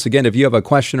 And once again, if you have a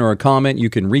question or a comment, you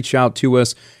can reach out to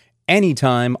us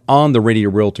anytime on the Radio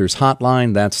Realtors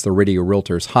hotline. That's the Radio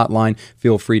Realtors hotline.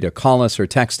 Feel free to call us or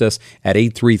text us at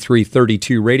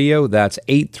 833-32-RADIO. That's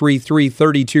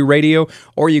 833-32-RADIO.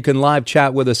 Or you can live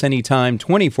chat with us anytime,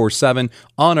 24/7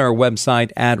 on our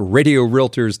website at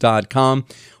radiorealtors.com.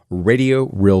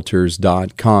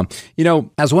 radiorealtors.com. You know,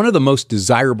 as one of the most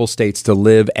desirable states to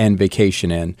live and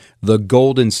vacation in, the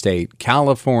Golden State,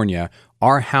 California,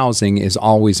 our housing is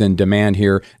always in demand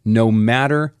here, no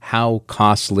matter how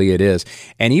costly it is.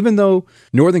 And even though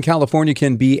Northern California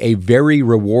can be a very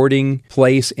rewarding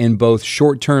place in both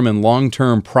short-term and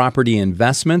long-term property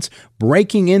investments,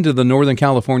 breaking into the Northern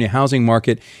California housing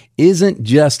market isn't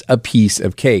just a piece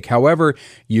of cake. However,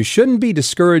 you shouldn't be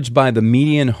discouraged by the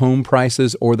median home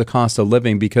prices or the cost of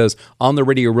living, because on the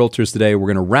Radio Realtors today, we're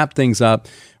going to wrap things up.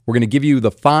 We're going to give you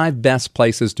the 5 best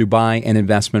places to buy an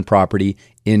investment property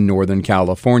in Northern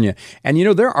California. And you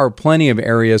know, there are plenty of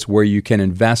areas where you can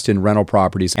invest in rental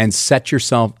properties and set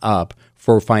yourself up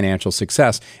for financial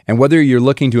success. And whether you're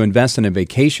looking to invest in a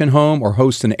vacation home or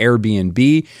host an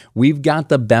Airbnb, we've got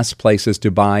the best places to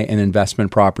buy an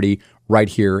investment property right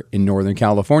here in Northern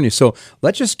California. So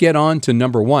let's just get on to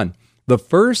 #1. The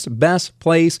first best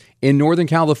place in Northern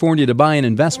California to buy an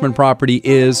investment property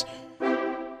is,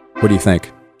 what do you think?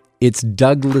 It's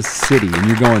Douglas City. And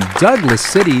you're going, Douglas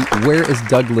City? Where is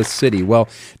Douglas City? Well,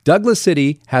 Douglas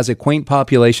City has a quaint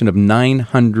population of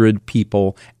 900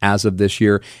 people as of this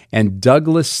year. And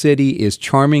Douglas City is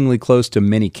charmingly close to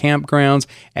many campgrounds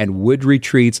and wood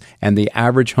retreats. And the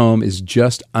average home is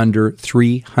just under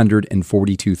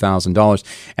 $342,000.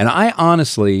 And I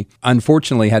honestly,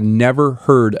 unfortunately, had never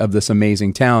heard of this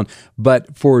amazing town.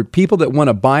 But for people that want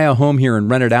to buy a home here and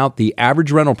rent it out, the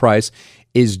average rental price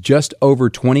is just over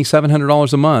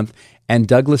 $2,700 a month, and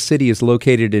Douglas City is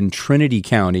located in Trinity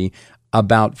County,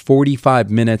 about 45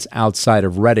 minutes outside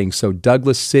of Redding. So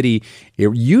Douglas City,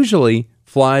 it usually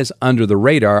flies under the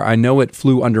radar. I know it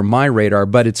flew under my radar,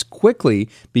 but it's quickly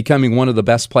becoming one of the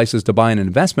best places to buy an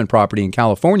investment property in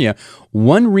California.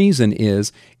 One reason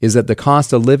is that the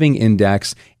cost of living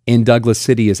index in Douglas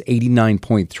City is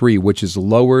 89.3, which is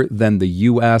lower than the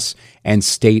U.S. and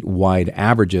statewide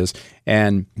averages.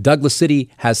 And Douglas City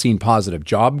has seen positive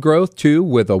job growth, too,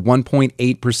 with a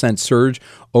 1.8% surge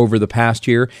over the past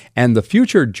year. And the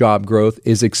future job growth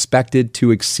is expected to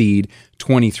exceed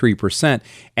 23%.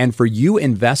 And for you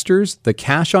investors, the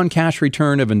cash-on-cash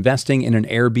return of investing in an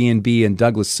Airbnb in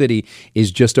Douglas City is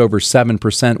just over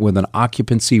 7% with an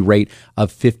occupancy rate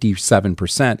of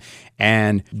 57%.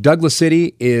 And Douglas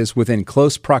City is within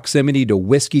close proximity to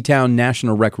Whiskeytown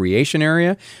National Recreation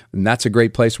Area. And that's a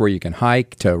great place where you can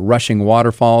hike to rushing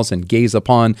waterfalls and gaze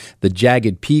upon the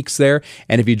jagged peaks there.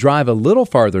 And if you drive a little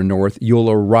farther north, you'll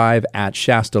arrive at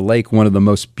Shasta Lake, one of the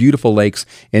most beautiful lakes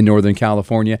in Northern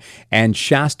California, and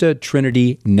Shasta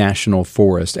Trinity National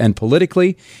Forest. And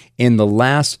politically, in the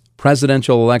last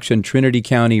presidential election, Trinity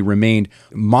County remained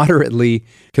moderately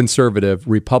conservative,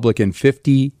 Republican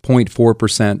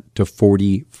 50.4% to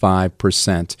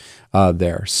 45%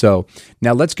 there. So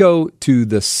now let's go to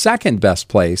the second best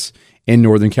place in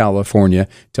Northern California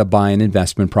to buy an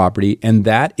investment property, and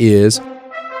that is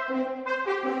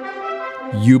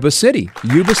Yuba City.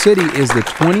 Yuba City is the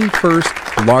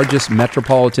 21st largest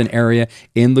metropolitan area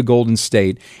in the Golden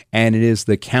State, and it is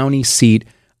the county seat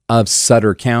of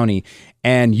Sutter County.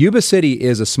 And Yuba City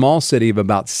is a small city of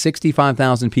about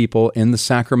 65,000 people in the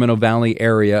Sacramento Valley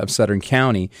area of Southern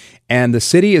County. And the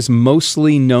city is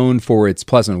mostly known for its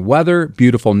pleasant weather,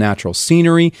 beautiful natural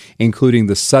scenery, including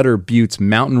the Sutter Buttes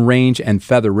mountain range and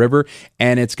Feather River.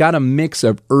 And it's got a mix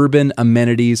of urban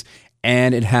amenities,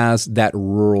 and it has that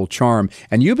rural charm.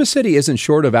 And Yuba City isn't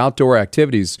short of outdoor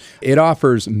activities. It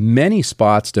offers many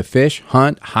spots to fish,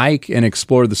 hunt, hike, and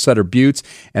explore the Sutter Buttes,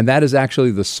 and that is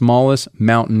actually the smallest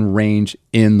mountain range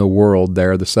in the world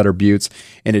there, the Sutter Buttes.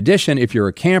 In addition, if you're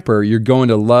a camper, you're going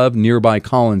to love nearby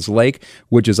Collins Lake,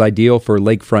 which is ideal for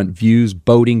lakefront views,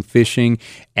 boating, fishing,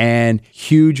 and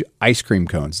huge ice cream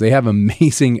cones. They have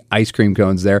amazing ice cream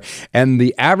cones there. And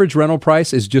the average rental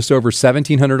price is just over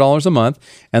 $1,700 a month,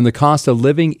 and the cost of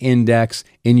living index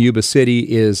in Yuba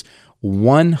City is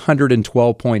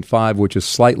 112.5, which is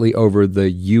slightly over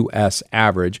the U.S.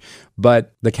 average.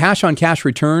 But the cash-on-cash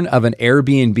return of an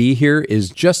Airbnb here is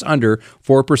just under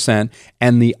 4%,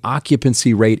 and the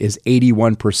occupancy rate is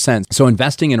 81%. So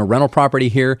investing in a rental property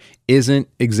here isn't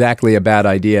exactly a bad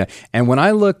idea. And when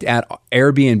I looked at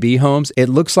Airbnb homes, it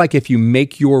looks like if you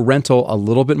make your rental a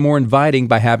little bit more inviting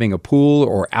by having a pool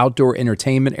or outdoor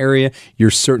entertainment area,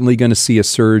 you're certainly going to see a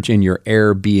surge in your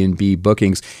Airbnb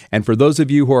bookings. And for those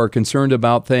of you who are concerned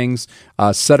about things,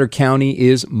 Sutter County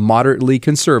is moderately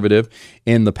conservative.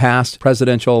 In the past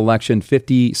presidential election,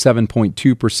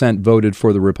 57.2% voted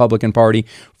for the Republican Party,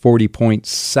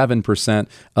 40.7%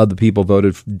 of the people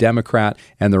voted Democrat,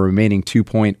 and the remaining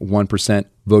 2.1%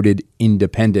 voted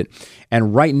independent.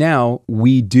 And right now,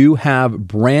 we do have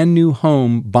brand new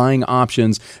home buying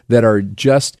options that are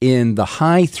just in the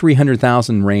high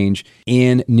 300,000 range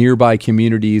in nearby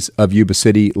communities of Yuba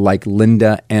City like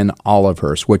Linda and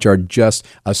Olivehurst, which are just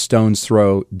a stone's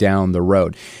throw down the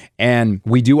road. And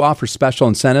we do offer special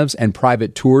incentives and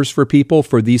private tours for people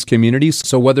for these communities.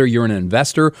 So whether you're an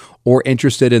investor or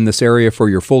interested in this area for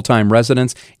your full-time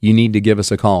residence, you need to give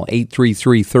us a call,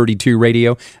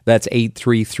 833-32-RADIO. That's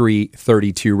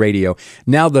 833-32-RADIO.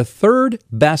 Now, the third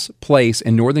best place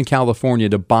in Northern California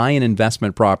to buy an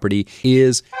investment property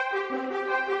is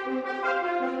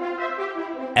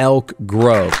Elk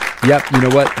Grove. Yep, you know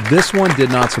what? This one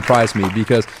did not surprise me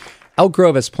because Elk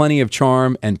Grove has plenty of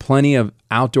charm and plenty of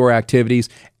outdoor activities.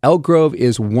 Elk Grove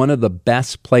is one of the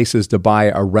best places to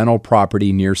buy a rental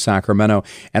property near Sacramento.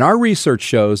 And our research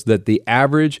shows that the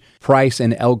average price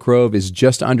in Elk Grove is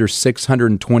just under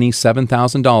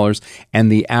 $627,000, and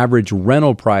the average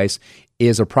rental price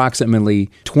is approximately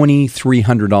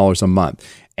 $2,300 a month.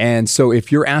 And so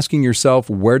if you're asking yourself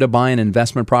where to buy an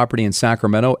investment property in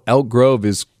Sacramento, Elk Grove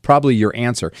is probably your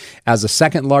answer. As the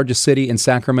second largest city in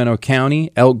Sacramento County,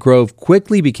 Elk Grove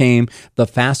quickly became the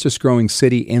fastest growing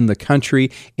city in the country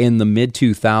in the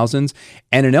mid-2000s.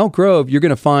 And in Elk Grove, you're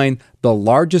going to find the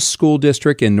largest school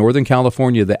district in Northern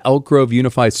California, the Elk Grove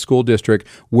Unified School District,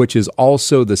 which is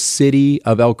also the city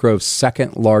of Elk Grove's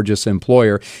second largest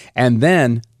employer. And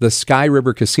then the Sky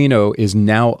River Casino is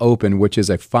now open, which is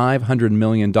a $500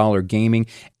 million gaming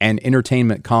and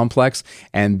entertainment complex.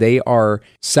 And they are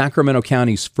Sacramento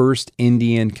County's first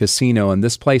Indian casino. And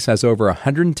this place has over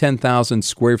 110,000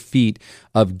 square feet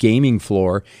of gaming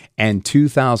floor and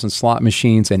 2,000 slot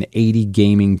machines and 80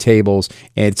 gaming tables.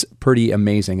 It's pretty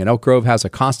amazing. And Elk Grove Grove has a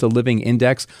cost of living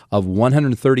index of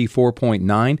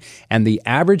 134.9, and the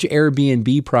average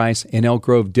Airbnb price in Elk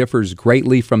Grove differs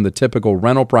greatly from the typical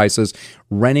rental prices.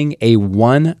 Renting a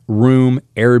one-room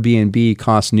Airbnb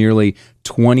costs nearly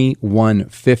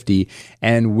 $2,150,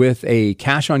 and with a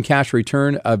cash-on-cash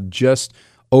return of just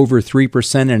over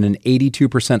 3% and an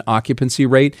 82% occupancy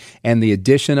rate, and the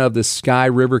addition of the Sky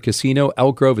River Casino,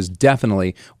 Elk Grove is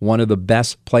definitely one of the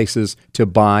best places to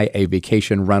buy a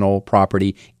vacation rental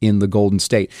property in the Golden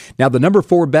State. Now, the number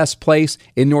 4 best place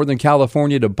in Northern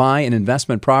California to buy an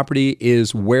investment property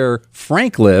is where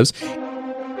Frank lives.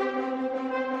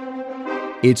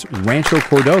 It's Rancho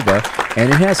Cordova,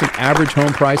 and it has an average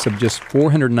home price of just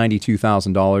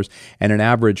 $492,000 and an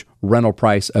average rental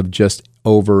price of just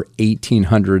over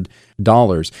 $1,800.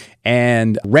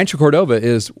 And Rancho Cordova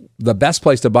is the best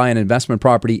place to buy an investment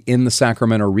property in the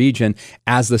Sacramento region.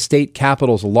 As the state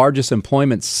capital's largest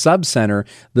employment subcenter,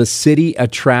 the city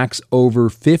attracts over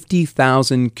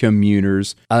 50,000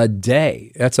 commuters a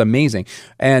day. That's amazing.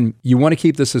 And you want to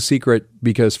keep this a secret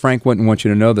because Frank wouldn't want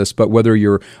you to know this, but whether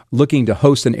you're looking to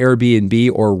host an Airbnb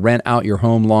or rent out your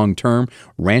home long term,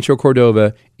 Rancho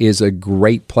Cordova is a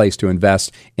great place to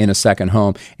invest in a second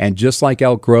home. And just like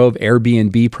Elk Grove,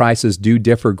 Airbnb prices do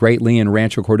differ greatly in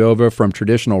Rancho Cordova from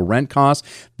traditional rent costs.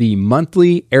 The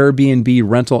monthly Airbnb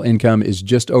rental income is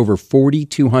just over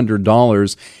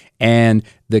 $4,200, and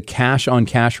the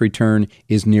cash-on-cash return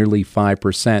is nearly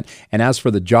 5%. And as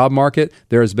for the job market,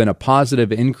 there has been a positive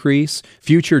increase.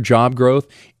 Future job growth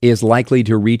is likely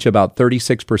to reach about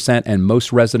 36%, and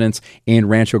most residents in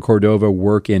Rancho Cordova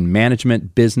work in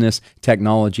management, business,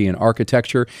 technology, and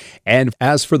architecture. And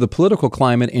as for the political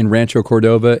climate in Rancho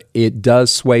Cordova, it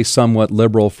does sway somewhat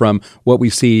liberal from what we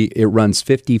see. It runs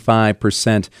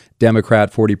 55%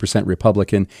 Democrat, 40%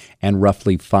 Republican, and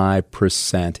roughly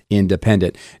 5%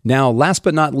 independent. Now, last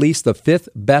but not least, the 5th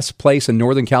best place in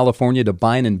Northern California to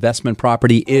buy an investment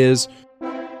property is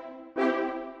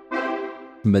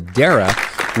Madera,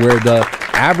 where the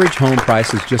average home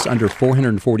price is just under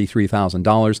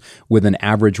 $443,000 with an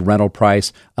average rental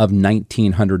price of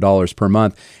 $1,900 per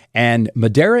month. And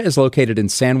Madera is located in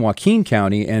San Joaquin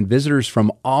County, and visitors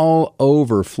from all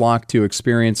over flock to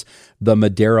experience the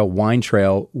Madera Wine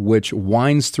Trail, which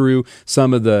winds through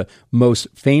some of the most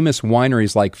famous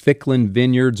wineries like Ficklin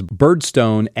Vineyards,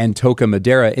 Birdstone, and Toca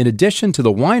Madera. In addition to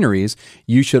the wineries,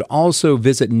 you should also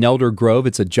visit Nelder Grove.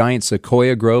 It's a giant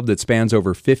sequoia grove that spans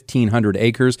over 1,500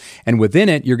 acres, and within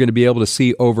it, you're going to be able to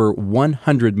see over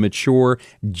 100 mature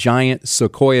giant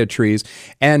sequoia trees.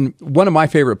 And one of my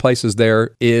favorite places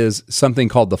there is something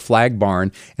called the Flag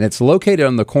Barn, and it's located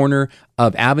on the corner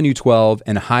of Avenue 12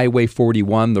 and Highway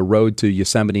 41, the road to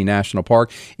Yosemite National Park.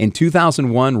 In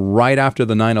 2001, right after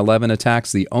the 9/11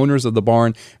 attacks, the owners of the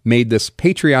barn made this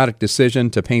patriotic decision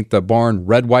to paint the barn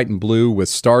red, white, and blue with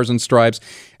stars and stripes.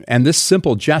 And this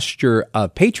simple gesture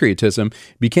of patriotism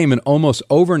became an almost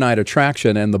overnight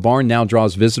attraction, and the barn now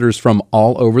draws visitors from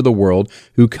all over the world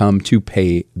who come to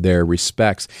pay their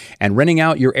respects. And renting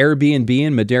out your Airbnb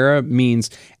in Madera means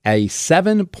a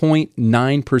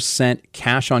 7.9%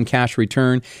 cash-on-cash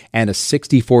return and a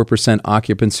 64%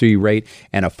 occupancy rate,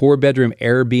 and a 4-bedroom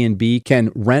Airbnb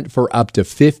can rent for up to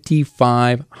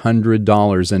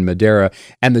 $5,500 in Madera.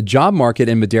 And the job market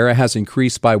in Madera has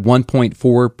increased by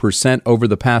 1.4% over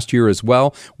the past year as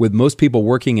well, with most people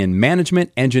working in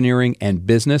management, engineering, and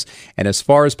business. And as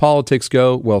far as politics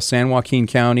go, well, San Joaquin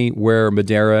County, where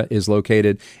Madera is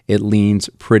located, it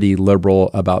leans pretty liberal.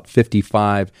 About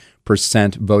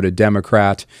 55% voted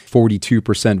Democrat,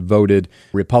 42% voted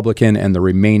Republican, and the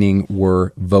remaining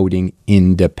were voting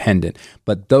independent.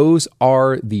 But those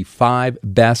are the 5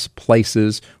 best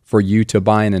places for you to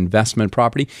buy an investment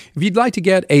property. If you'd like to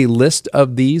get a list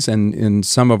of these and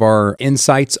some of our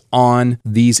insights on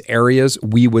these areas,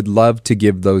 we would love to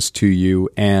give those to you.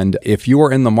 And if you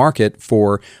are in the market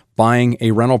for buying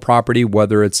a rental property,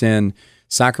 whether it's in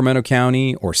Sacramento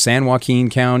County or San Joaquin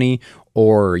County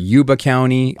or Yuba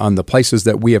County, on the places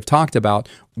that we have talked about,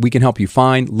 we can help you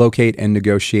find, locate, and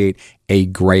negotiate a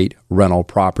great rental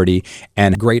property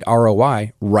and great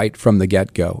ROI right from the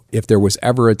get-go. If there was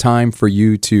ever a time for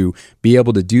you to be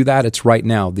able to do that, it's right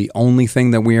now. The only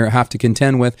thing that we have to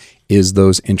contend with is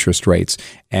those interest rates,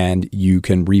 and you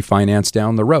can refinance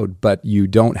down the road, but you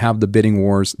don't have the bidding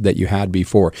wars that you had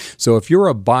before. So if you're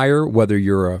a buyer, whether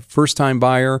you're a first-time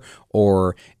buyer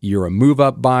or you're a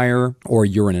move-up buyer or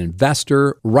you're an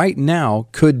investor, right now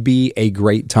could be a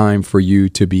great time for you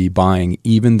to be buying,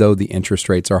 even though the interest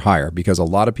rates are higher, because a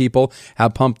lot of people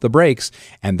have pumped the brakes,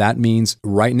 and that means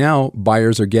right now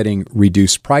buyers are getting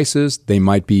reduced prices. They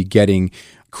might be getting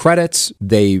credits.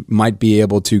 They might be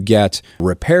able to get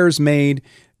repairs made.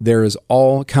 there is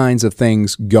all kinds of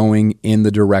things going in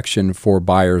the direction for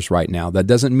buyers right now. That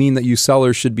doesn't mean that you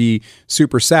sellers should be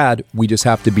super sad. We just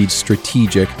have to be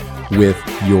strategic with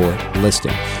your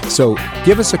listing. So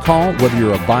give us a call, whether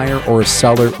you're a buyer or a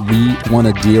seller. We want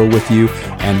to deal with you,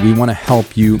 and we want to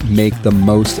help you make the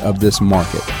most of this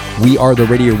market. We are the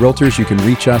Radio Realtors. You can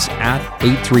reach us at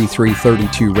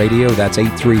 833-32-RADIO. That's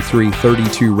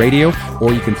 833-32-RADIO.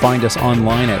 Or you can find us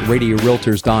online at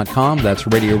radiorealtors.com. That's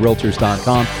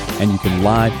radiorealtors.com. And you can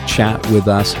live chat with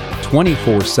us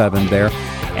 24/7 there.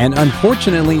 And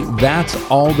unfortunately, that's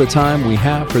all the time we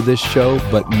have for this show,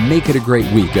 but make it a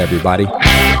great week, everybody.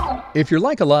 If you're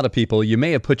like a lot of people, you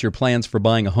may have put your plans for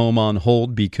buying a home on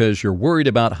hold because you're worried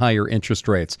about higher interest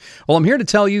rates. Well, I'm here to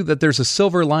tell you that there's a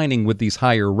silver lining with these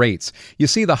higher rates. You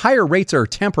see, the higher rates are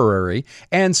temporary,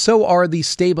 and so are the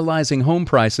stabilizing home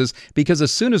prices, because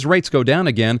as soon as rates go down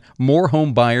again, more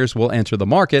home buyers will enter the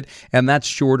market, and that's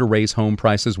sure to raise home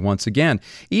prices once again.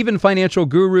 Even financial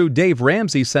guru Dave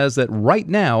Ramsey says that right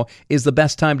now is the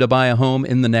best time to buy a home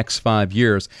in the next 5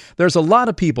 years. There's a lot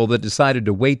of people that decided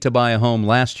to wait to buy a home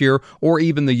last year or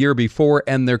even the year before,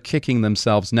 and they're kicking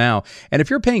themselves now. And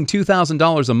if you're paying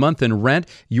 $2,000 a month in rent,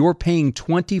 you're paying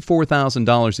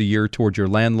 $24,000 a year towards your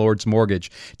landlord's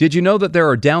mortgage. Did you know that there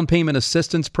are down payment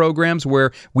assistance programs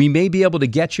where we may be able to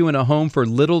get you in a home for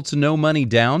little to no money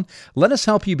down? Let us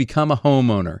help you become a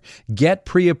homeowner. Get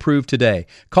pre-approved today.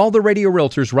 Call the Radio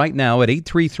Realtors right now at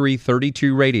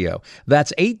 833-32-RADIO.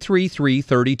 That's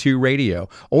 833-32-RADIO.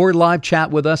 Or live chat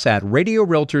with us at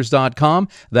radiorealtors.com.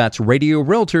 That's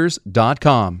radiorealtors.com.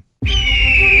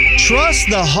 Trust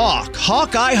the Hawk,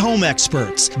 Hawkeye Home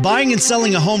Experts. Buying and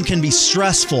selling a home can be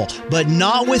stressful, but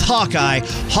not with Hawkeye.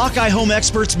 Hawkeye Home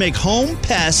Experts make home,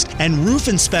 pest, and roof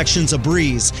inspections a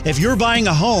breeze. If you're buying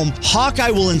a home, Hawkeye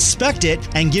will inspect it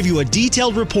and give you a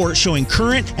detailed report showing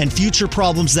current and future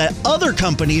problems that other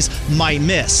companies might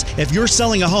miss. If you're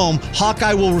selling a home,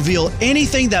 Hawkeye will reveal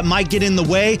anything that might get in the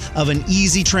way of an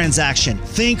easy transaction.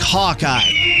 Think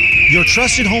Hawkeye, your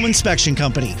trusted home inspection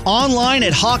company. Online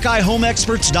at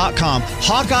HawkeyeHomeExperts.com.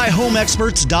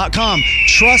 HawkeyeHomeExperts.com.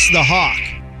 Trust the Hawk.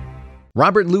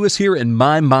 Robert Lewis here, and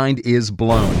my mind is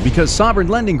blown because Sovereign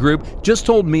Lending Group just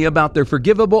told me about their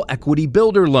forgivable equity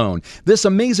builder loan. This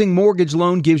amazing mortgage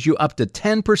loan gives you up to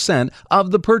 10%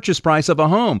 of the purchase price of a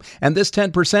home, and this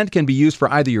 10% can be used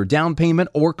for either your down payment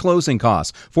or closing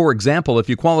costs. For example, if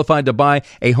you qualified to buy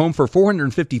a home for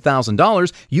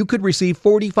 $450,000, you could receive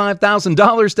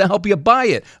 $45,000 to help you buy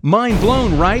it. Mind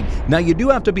blown, right? Now, you do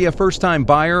have to be a first-time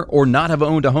buyer or not have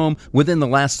owned a home within the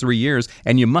last 3 years,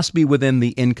 and you must be within the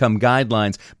income guidelines.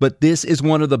 But this is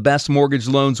one of the best mortgage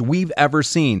loans we've ever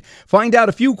seen. Find out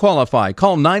if you qualify.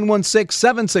 Call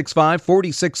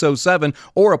 916-765-4607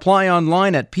 or apply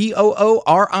online at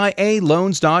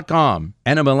POORIAloans.com.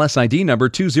 NMLS ID number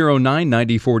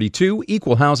 2099042,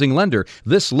 Equal Housing Lender.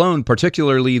 This loan,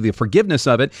 particularly the forgiveness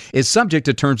of it, is subject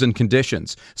to terms and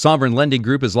conditions. Sovereign Lending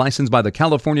Group is licensed by the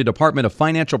California Department of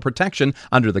Financial Protection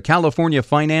under the California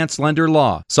Finance Lender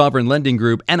Law. Sovereign Lending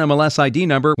Group, NMLS ID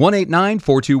number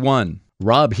 189421.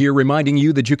 Rob here, reminding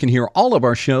you that you can hear all of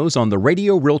our shows on the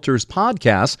Radio Realtors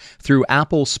podcast through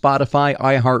Apple, Spotify,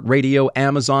 iHeartRadio,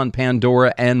 Amazon,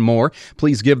 Pandora, and more.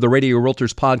 Please give the Radio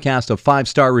Realtors podcast a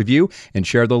 5-star review and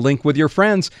share the link with your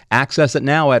friends. Access it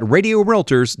now at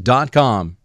radiorealtors.com.